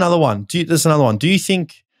that's another one? There's another one. What do you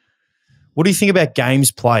think about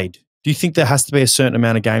games played? Do you think there has to be a certain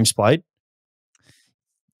amount of games played?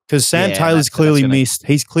 Because Sam Taylor's clearly missed.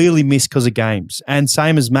 He's clearly missed because of games, and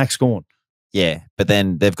same as Max Gawn. Yeah, but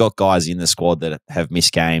then they've got guys in the squad that have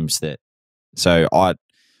missed games. So I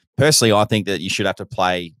think that you should have to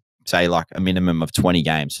play, say, like a minimum of 20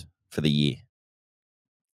 games for the year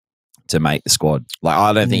to make the squad. Like,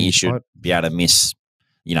 I don't think you should be able to miss,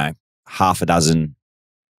 half a dozen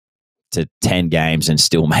to 10 games and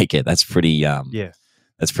still make it. That's pretty,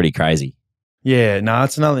 that's pretty crazy. Yeah, no,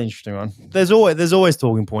 it's another interesting one. There's always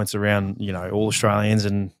talking points around, All Australians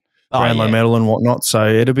and Brownlow medal and whatnot. So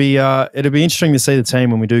it'll be interesting to see the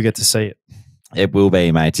team when we do get to see it. It will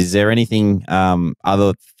be, mate. Is there anything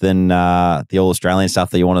other than the All Australian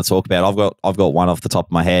stuff that you want to talk about? I've got one off the top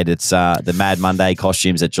of my head. It's the Mad Monday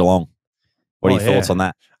costumes at Geelong. What are your thoughts on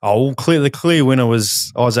that? Oh, the clear winner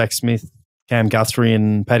was Isaac Smith, Cam Guthrie,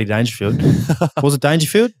 and Paddy Dangerfield. Was it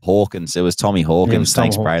Dangerfield? Hawkins. It was Tommy Hawkins.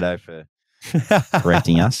 Thanks, Brado, for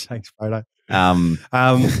correcting us. Thanks, Brado.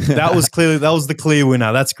 That was the clear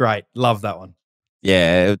winner. That's great. Love that one.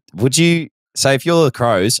 Yeah. Would you? So if you're the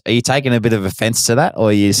Crows, are you taking a bit of offence to that, or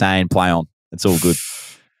are you saying play on? It's all good.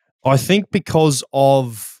 I think because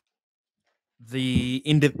of the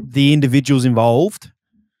individuals involved.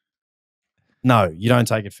 No, you don't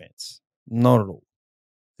take offence. Not at all.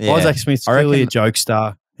 Yeah. Isaac Smith's clearly a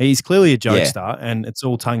jokester. He's clearly a jokester, and it's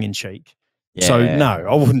all tongue in cheek. Yeah. So no,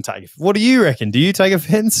 I wouldn't take it. What do you reckon? Do you take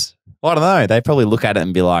offence? I don't know. They probably look at it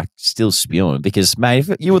and be like, still spewing. Because, mate,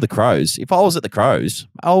 if you were the Crows, if I was at the Crows,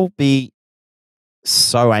 I'll be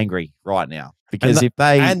so angry right now. Because they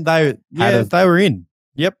were in.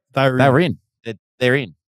 Yep, they were in. They're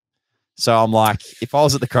in. So I'm like, if I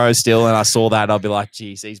was at the Crows still and I saw that, I'd be like,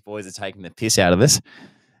 geez, these boys are taking the piss out of us.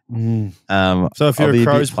 So if you're a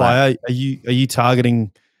Crows player, are you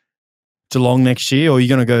targeting Geelong next year, or are you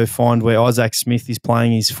going to go find where Isaac Smith is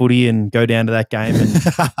playing his footy and go down to that game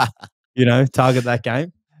and, target that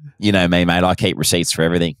game? You know me, mate. I keep receipts for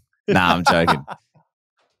everything. Nah, I'm joking.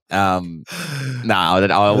 No,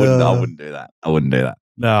 I wouldn't do that. I wouldn't do that.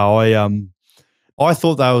 No, I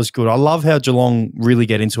thought that was good. I love how Geelong really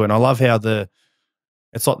get into it, and I love how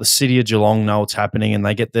it's like the city of Geelong know what's happening, and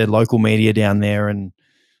they get their local media down there, and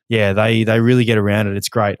yeah, they really get around it. It's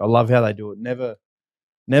great. I love how they do it.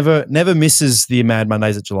 Never misses the Mad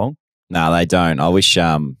Mondays at Geelong. No, they don't. I wish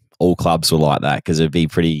all clubs were like that, because it'd be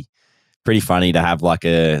pretty funny to have like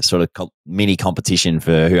a sort of mini competition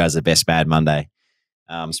for who has the best Mad Monday.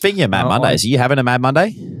 Speaking of Mad Mondays, are you having a Mad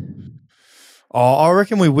Monday? Oh, I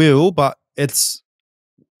reckon we will, but it's,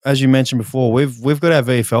 as you mentioned before, we've got our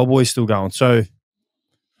VFL boys still going. So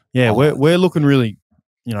yeah, we're looking really,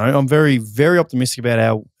 I'm very, very optimistic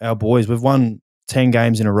about our boys. We've won 10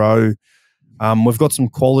 games in a row. We've got some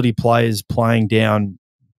quality players playing down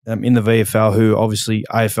in the VFL who obviously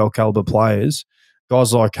AFL caliber players.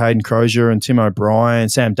 Guys like Hayden Crozier and Tim O'Brien.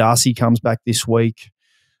 Sam Darcy comes back this week.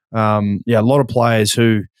 A lot of players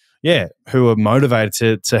who are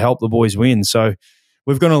motivated to help the boys win. So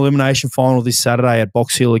we've got an elimination final this Saturday at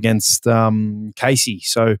Box Hill against Casey.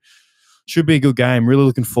 So should be a good game. Really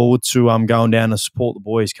looking forward to going down to support the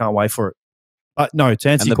boys. Can't wait for it. But no, to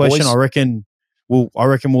answer your question, I reckon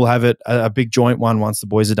we'll have it a big joint one once the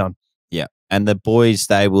boys are done. Yeah, and the boys,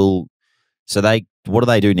 they will. So what do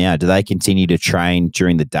they do now? Do they continue to train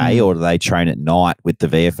during the day, or do they train at night with the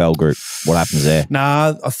VFL group? What happens there?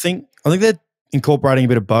 Nah, I think they're incorporating a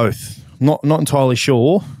bit of both. Not entirely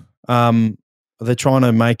sure. They're trying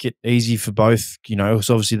to make it easy for both, so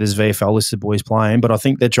obviously there's VFL listed boys playing, but I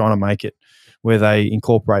think they're trying to make it where they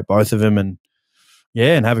incorporate both of them and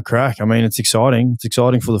have a crack. I mean, it's exciting. It's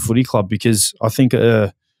exciting for the footy club because I think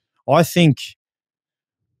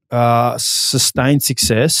sustained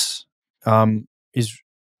success is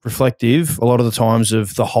reflective a lot of the times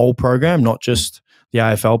of the whole program, not just the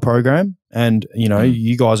AFL program. And,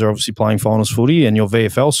 you guys are obviously playing finals footy and your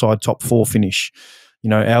VFL side top 4 finish.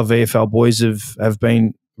 Our VFL boys have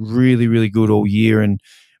been really, really good all year, and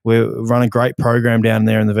we're running a great program down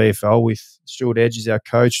there in the VFL with Stuart Edge as our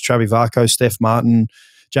coach, Travi Varco, Steph Martin,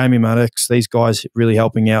 Jamie Maddox, these guys really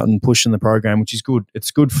helping out and pushing the program, which is good.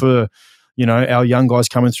 It's good for, our young guys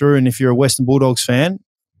coming through. And if you're a Western Bulldogs fan,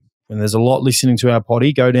 and there's a lot listening to our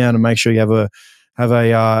potty, go down and make sure you have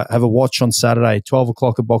a watch on Saturday, 12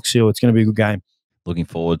 o'clock at Box Hill. It's going to be a good game. Looking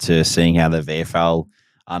forward to seeing how the VFL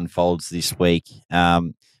unfolds this week.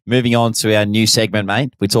 Moving on to our new segment,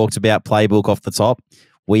 mate. We talked about Playbook off the top.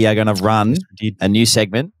 We are going to run a new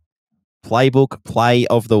segment, Playbook Play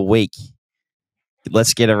of the Week.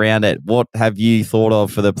 Let's get around it. What have you thought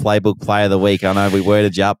of for the Playbook Play of the Week? I know we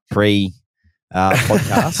worded you up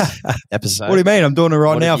podcast episode. What do you mean? I'm doing it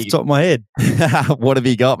right now off the top of my head. What have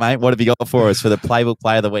you got, mate? What have you got for us for the Playbook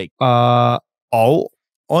Play of the Week? I'm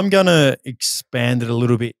going to expand it a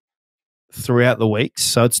little bit throughout the weeks.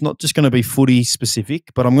 So it's not just going to be footy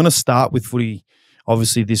specific, but I'm going to start with footy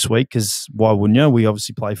obviously this week because why wouldn't you? We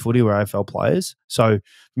obviously play footy. We're AFL players. So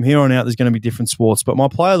from here on out, there's going to be different sports. But my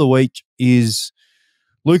play of the week is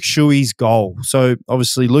Luke Shuey's goal. So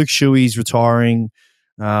obviously Luke Shuey's retiring.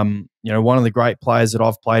 One of the great players that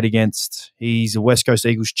I've played against. He's a West Coast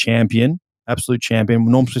Eagles champion, absolute champion,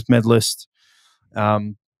 Norm Smith medalist.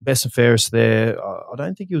 Best and fairest there. I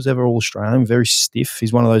don't think he was ever All-Australian, very stiff.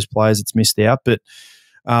 He's one of those players that's missed out. But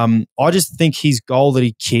I just think his goal that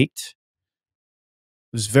he kicked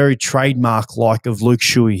was very trademark-like of Luke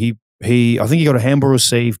Shuey. I think he got a handball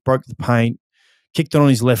receive, broke the paint, kicked it on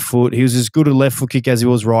his left foot. He was as good a left foot kick as he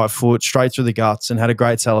was right foot, straight through the guts, and had a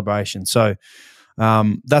great celebration. So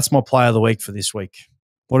that's my play of the week for this week.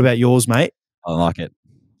 What about yours, mate? I like it.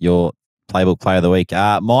 Your Playbook Play of the Week.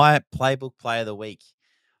 My Playbook Play of the Week.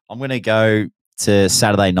 I'm going to go to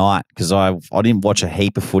Saturday night because I didn't watch a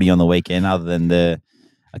heap of footy on the weekend other than a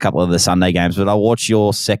couple of the Sunday games, but I watched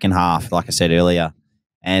your second half, like I said earlier,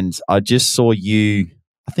 and I just saw you.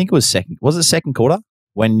 I think it was second. Was it second quarter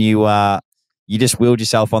when you just wheeled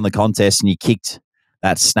yourself on the contest and you kicked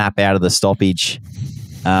that snap out of the stoppage?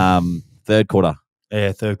 Third quarter.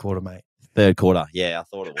 Yeah, third quarter, mate. Third quarter. Yeah, I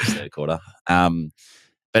thought it was third quarter.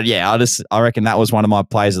 But yeah, I reckon that was one of my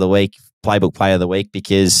plays of the week. Playbook Play of the Week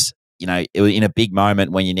because, it was in a big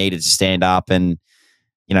moment when you needed to stand up and,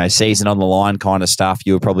 season on the line kind of stuff.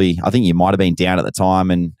 You were probably, I think you might have been down at the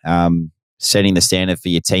time and setting the standard for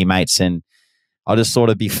your teammates. And I just thought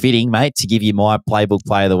it'd be fitting, mate, to give you my Playbook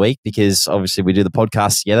Play of the Week because obviously we do the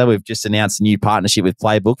podcast together. We've just announced a new partnership with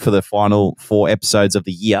Playbook for the final 4 episodes of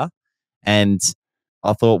the year. And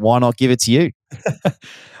I thought, why not give it to you?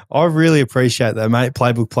 I really appreciate that, mate.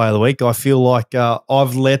 Playbook Player of the Week. I feel like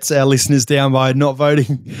I've let our listeners down by not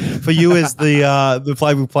voting for you as the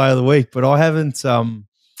Playbook Player of the Week, but I haven't. I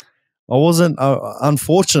wasn't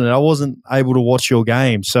unfortunate. I wasn't able to watch your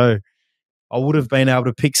game, so I would have been able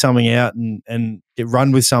to pick something out and get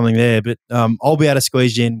run with something there. But I'll be able to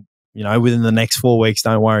squeeze you in, within the next 4 weeks.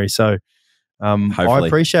 Don't worry. So I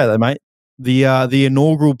appreciate that, mate. The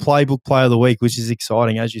inaugural Playbook Player of the Week, which is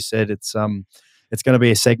exciting, as you said. It's going to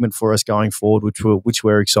be a segment for us going forward, which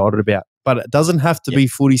we're excited about. But it doesn't have to be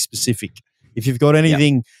footy specific. If you've got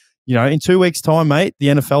anything, in 2 weeks' time, mate, the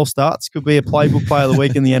NFL starts. Could be a Playbook Player of the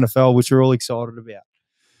Week in the NFL, which we're all excited about.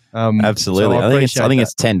 Absolutely. So I think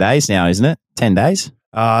it's 10 days now, isn't it? 10 days?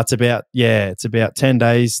 It's about 10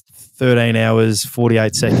 days, 13 hours,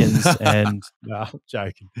 48 seconds, and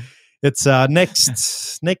joking. It's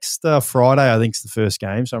next Friday, I think, is the first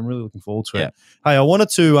game, so I'm really looking forward to it. Hey, I wanted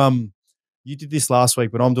to you did this last week,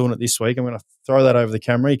 but I'm doing it this week. I'm going to throw that over the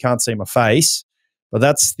camera. You can't see my face, but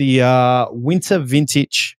that's the Winter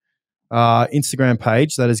Vintage Instagram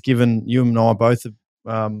page that has given you and I both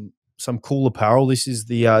some cool apparel. This is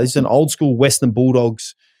this is an old school Western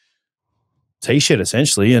Bulldogs T-shirt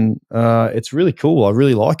essentially, and it's really cool. I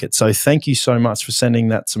really like it. So thank you so much for sending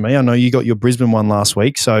that to me. I know you got your Brisbane one last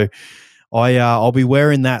week, so I'll be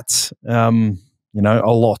wearing that.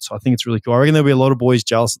 A lot. I think it's really cool. I reckon there'll be a lot of boys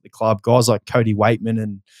jealous at the club. Guys like Cody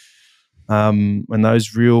Waitman and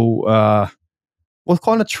those real. What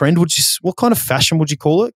kind of trend what kind of fashion would you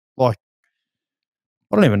call it? Like,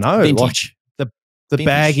 I don't even know. Vintage. Like the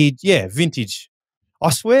baggy, vintage. I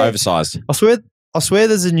swear, oversized. I swear,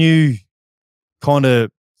 there's a new kind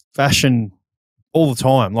of fashion all the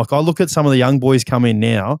time. Like I look at some of the young boys come in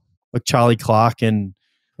now, like Charlie Clark and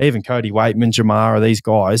even Cody Waitman, Jamara, these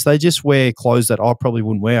guys, they just wear clothes that I probably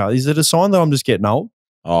wouldn't wear. Is it a sign that I'm just getting old?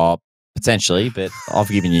 Oh, potentially, but I've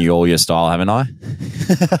given you all your style, haven't I?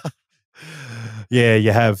 Yeah,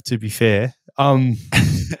 you have, to be fair.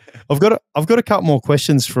 I've got a couple more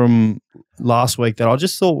questions from last week that I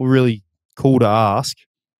just thought were really cool to ask,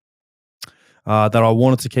 that I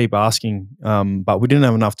wanted to keep asking, but we didn't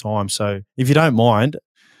have enough time. So if you don't mind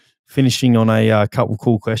finishing on a couple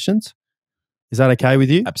cool questions. Is that okay with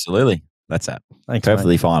you? Absolutely. That's Thanks,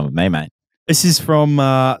 perfectly mate. fine with me, mate. This is from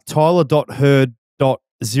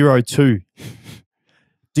Tyler.Herd.02.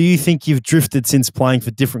 Do you think you've drifted since playing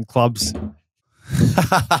for different clubs? Do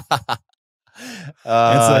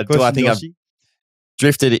I think I've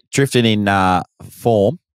drifted in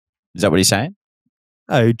form? Is that what he's saying?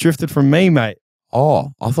 Oh, drifted from me, mate.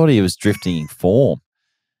 Oh, I thought he was drifting in form.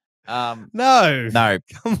 No.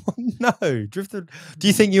 Come on, no. Drifted. Do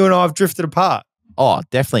you think you and I have drifted apart? Oh,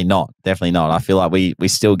 definitely not. Definitely not. I feel like we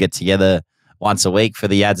still get together once a week for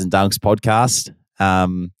the Ads and Dunks podcast. I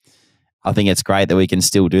think it's great that we can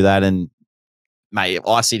still do that. And, mate,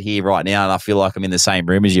 I sit here right now and I feel like I'm in the same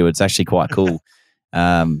room as you. It's actually quite cool.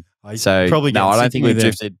 I don't think we've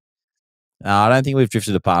drifted. No, I don't think we've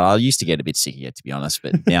drifted apart. I used to get a bit sick of it, to be honest,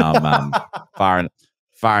 but now I'm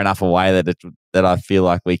far enough away that I feel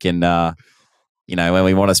like we can, when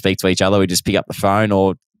we want to speak to each other, we just pick up the phone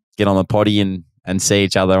or get on the potty and see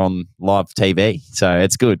each other on live TV. So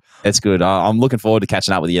it's good. It's good. I'm looking forward to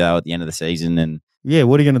catching up with you at the end of the season. And yeah,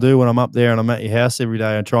 what are you going to do when I'm up there and I'm at your house every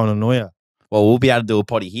day and trying to annoy you? Well, we'll be able to do a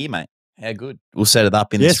potty here, mate. How good. We'll set it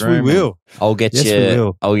up in this room. Yes, we will. I'll get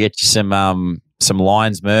you some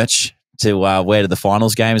Lions merch to wear to the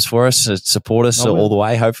finals games for us, to support us all the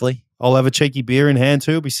way, hopefully. I'll have a cheeky beer in hand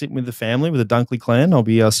too. I'll be sitting with the family, with the Dunkley clan. I'll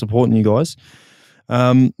be supporting you guys.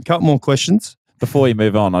 A couple more questions. Before you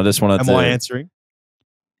move on, I just wanted to... Am I answering?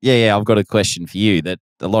 Yeah, I've got a question for you that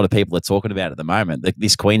a lot of people are talking about at the moment.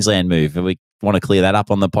 This Queensland move. We want to clear that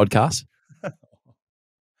up on the podcast?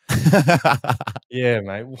 Yeah,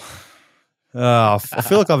 mate. I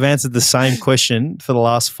feel like I've answered the same question for the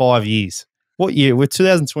last 5 years. What year? We're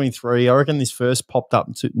 2023. I reckon this first popped up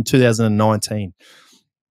in 2019.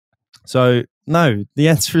 So no, the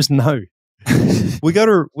answer is no. we got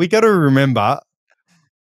to remember,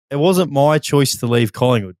 it wasn't my choice to leave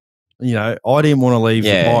Collingwood. I didn't want to leave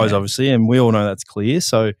the Pies, obviously, and we all know that's clear.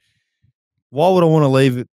 So why would I want to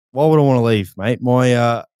leave it? Why would I want to leave, mate?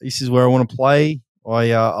 This is where I want to play.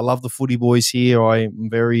 I love the footy boys here. I am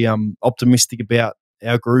very optimistic about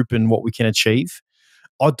our group and what we can achieve.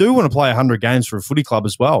 I do want to play 100 games for a footy club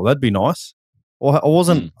as well. That'd be nice. I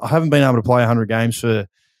haven't been able to play 100 games for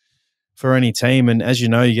any team. And as you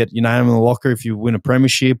know, you get your name in the locker if you win a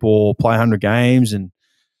premiership or play 100 games. And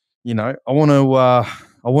I want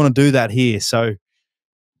to do that here. So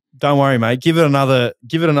don't worry, mate. Give it another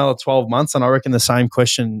 12 months, and I reckon the same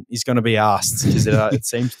question is going to be asked because it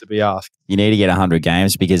seems to be asked. You need to get 100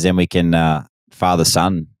 games because then we can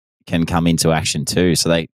father-son can come into action too. So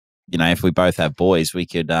they, if we both have boys, we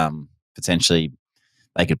could potentially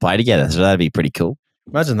they could play together. So that'd be pretty cool.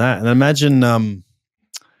 Imagine that, and imagine the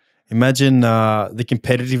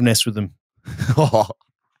competitiveness with them.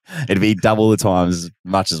 It'd be double the time as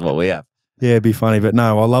much as what we have. Yeah, it'd be funny. But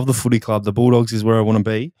no, I love the footy club. The Bulldogs is where I want to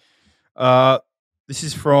be. This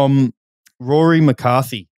is from Rory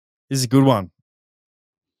McCarthy. This is a good one.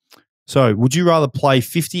 So, would you rather play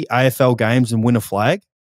 50 AFL games and win a flag,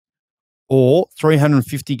 or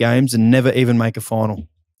 350 games and never even make a final?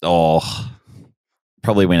 Oh,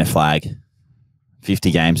 probably win a flag.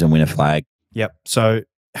 50 games and win a flag. Yep. So,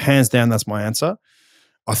 hands down, that's my answer.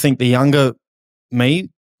 I think the younger me,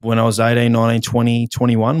 when I was 18, 19, 20,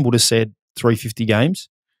 21, would have said 350 games.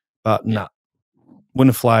 But nah, win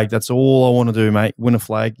a flag. That's all I want to do, mate. Win a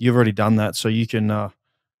flag. You've already done that, so you can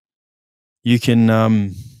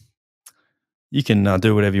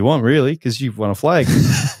do whatever you want, really, because you've won a flag.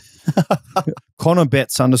 Connor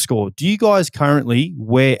Betts _ do you guys currently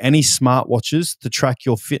wear any smartwatches to track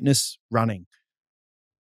your fitness running?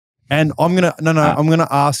 And I'm gonna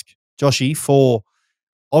ask Joshy for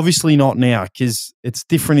obviously not now because it's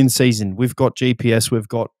different in season. We've got GPS, we've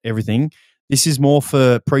got everything. This is more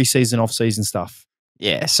for pre-season, off-season stuff.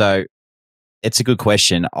 Yeah, so it's a good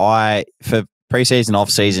question. For pre-season,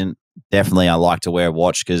 off-season, definitely I like to wear a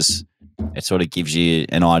watch because it sort of gives you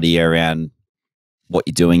an idea around what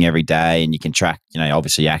you're doing every day, and you can track,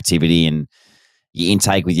 obviously your activity and your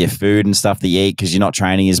intake with your food and stuff that you eat because you're not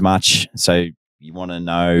training as much. So you want to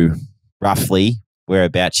know roughly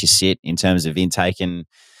whereabouts you sit in terms of intake and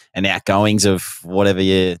outgoings of whatever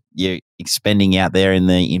you're expending out there in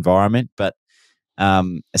the environment. But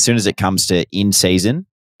as soon as it comes to in season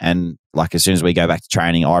and like as soon as we go back to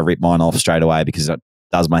training, I rip mine off straight away because it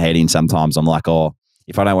does my head in sometimes. I'm like, oh,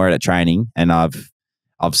 if I don't wear it at training and I've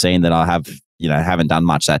seen that I have, haven't done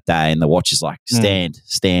much that day and the watch is like stand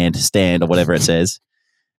or whatever it says,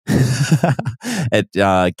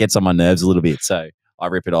 it gets on my nerves a little bit. So I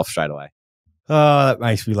rip it off straight away. Oh, that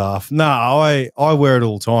makes me laugh. No, I wear it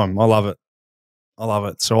all the time. I love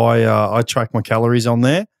it. So I track my calories on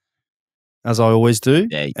there, as I always do.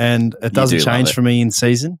 Yeah, and it doesn't change for me in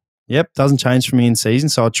season. Yep, doesn't change for me in season.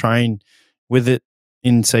 So I train with it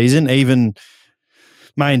in season, even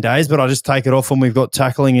main days, but I just take it off when we've got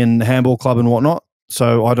tackling and handball club and whatnot.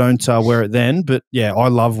 So I don't wear it then. But yeah, I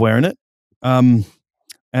love wearing it. And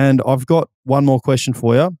I've got one more question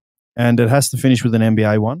for you, and it has to finish with an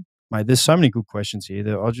NBA one. Mate, there's so many good questions here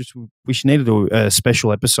that we should need to do a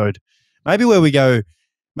special episode. Maybe we can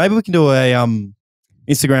do a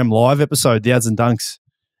Instagram live episode, the ads and dunks,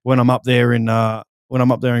 when I'm up there in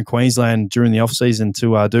Queensland during the off season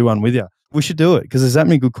to do one with you. We should do it because there's that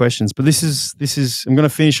many good questions. But this is I'm going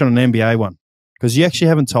to finish on an NBA one because you actually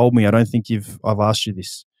haven't told me. I don't think I've asked you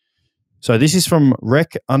this. So this is from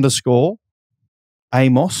Rec _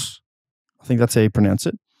 Amos. I think that's how you pronounce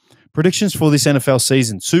it. Predictions for this NFL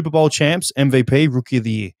season: Super Bowl champs, MVP, Rookie of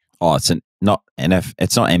the Year. Oh, it's not NBA,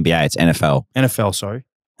 it's NFL. NFL, sorry.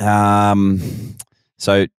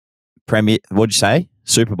 So Premier, what'd you say?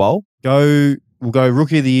 Super Bowl? We'll go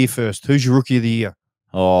Rookie of the Year first. Who's your Rookie of the Year?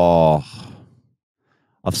 Oh,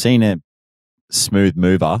 I've seen a smooth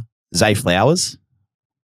mover, Zay Flowers.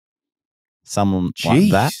 Someone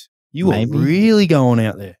like that. You are really going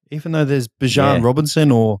out there, even though there's Bijan Robinson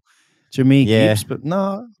or Jameer Gibbs, but no,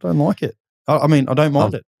 I don't like it. I don't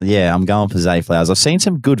mind it. Yeah, I'm going for Zay Flowers. I've seen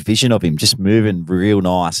some good vision of him, just moving real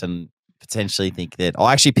nice, and potentially think that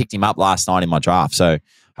I actually picked him up last night in my draft, so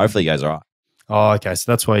hopefully he goes all right. Oh, okay,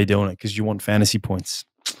 so that's why you're doing it, because you want fantasy points.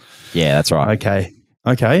 Yeah, that's right.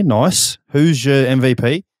 Okay, nice. Who's your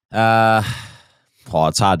MVP?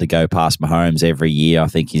 It's hard to go past Mahomes every year. I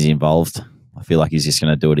think he's involved. I feel like he's just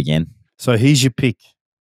going to do it again. So he's your pick.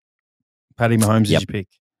 Patty Mahomes is your pick.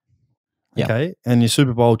 Okay, and your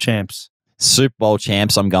Super Bowl champs? Super Bowl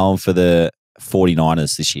champs, I'm going for the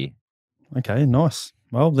 49ers this year. Okay, nice.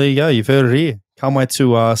 Well, there you go. You've heard it here. Can't wait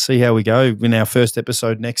to see how we go in our first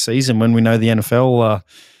episode next season when we know the NFL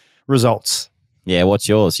results. Yeah, what's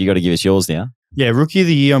yours? You got to give us yours now. Yeah, Rookie of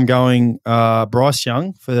the Year, I'm going Bryce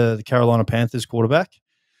Young for the Carolina Panthers quarterback.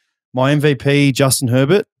 My MVP, Justin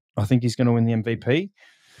Herbert. I think he's going to win the MVP.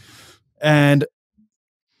 And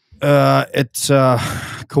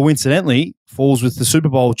it coincidentally falls with the Super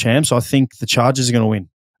Bowl champs. I think the Chargers are going to win.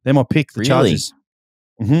 They're my pick, the Chargers.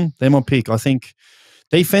 They're my pick. I think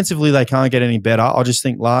defensively they can't get any better. I just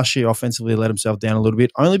think last year offensively they let themselves down a little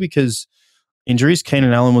bit, only because injuries.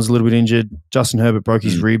 Keenan Allen was a little bit injured. Justin Herbert broke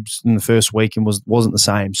his ribs in the first week and wasn't the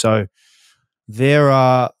same. So they're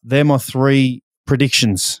my 3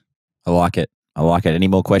 predictions. I like it. Any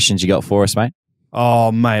more questions you got for us, mate?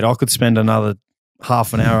 Oh, mate, I could spend another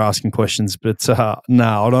half an hour asking questions, but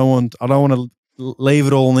no, I don't want to leave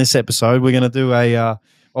it all in this episode. We're going to do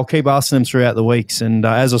I'll keep asking them throughout the weeks. And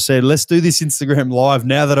as I said, let's do this Instagram live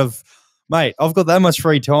now that I've got that much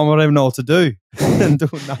free time. I don't even know what to do. I'm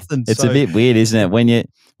doing nothing. It's a bit weird, isn't it?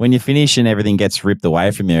 When you finish and everything gets ripped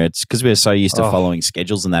away from you, it's because we're so used to following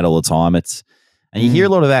schedules and that all the time. And you hear a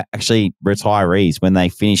lot of that, actually, retirees, when they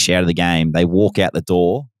finish out of the game, they walk out the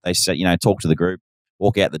door, they say, talk to the group,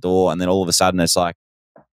 walk out the door, and then all of a sudden it's like,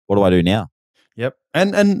 what do I do now? Yep.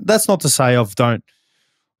 And that's not to say I've done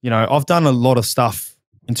a lot of stuff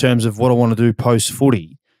in terms of what I want to do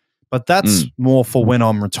post-footy, but that's more for when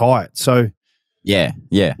I'm retired. So yeah.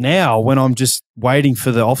 Now when I'm just waiting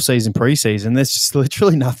for the off-season, pre-season, there's just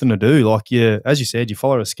literally nothing to do. Like, as you said, you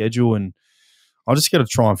follow a schedule, and I just got to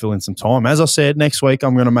try and fill in some time. As I said, next week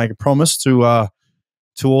I'm going to make a promise to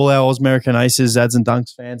all our Ausmerican Aces Ads and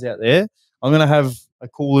Dunks fans out there. I'm going to have a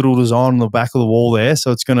cool little design on the back of the wall there,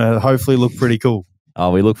 so it's going to hopefully look pretty cool. Oh,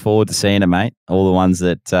 we look forward to seeing it, mate. All the ones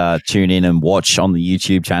that tune in and watch on the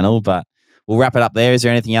YouTube channel. But we'll wrap it up there. Is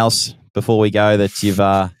there anything else before we go that you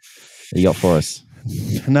got for us?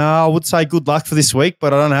 No, I would say good luck for this week,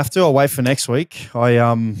 but I don't have to. I'll wait for next week.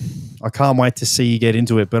 I can't wait to see you get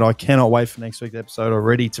into it, but I cannot wait for next week's episode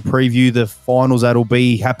already to preview the finals that'll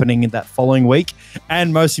be happening in that following week,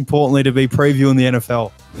 and most importantly, to be previewing the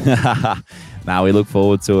NFL. No, we look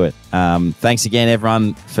forward to it. Thanks again,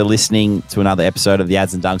 everyone, for listening to another episode of the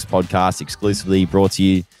Ads and Dunks podcast, exclusively brought to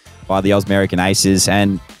you by the Ausmerican Aces.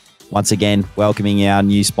 And once again, welcoming our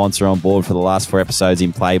new sponsor on board for the last 4 episodes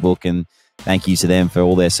in Playbook, and thank you to them for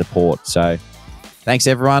all their support. So thanks,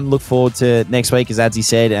 everyone. Look forward to next week, as Adsy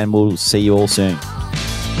said, and we'll see you all soon.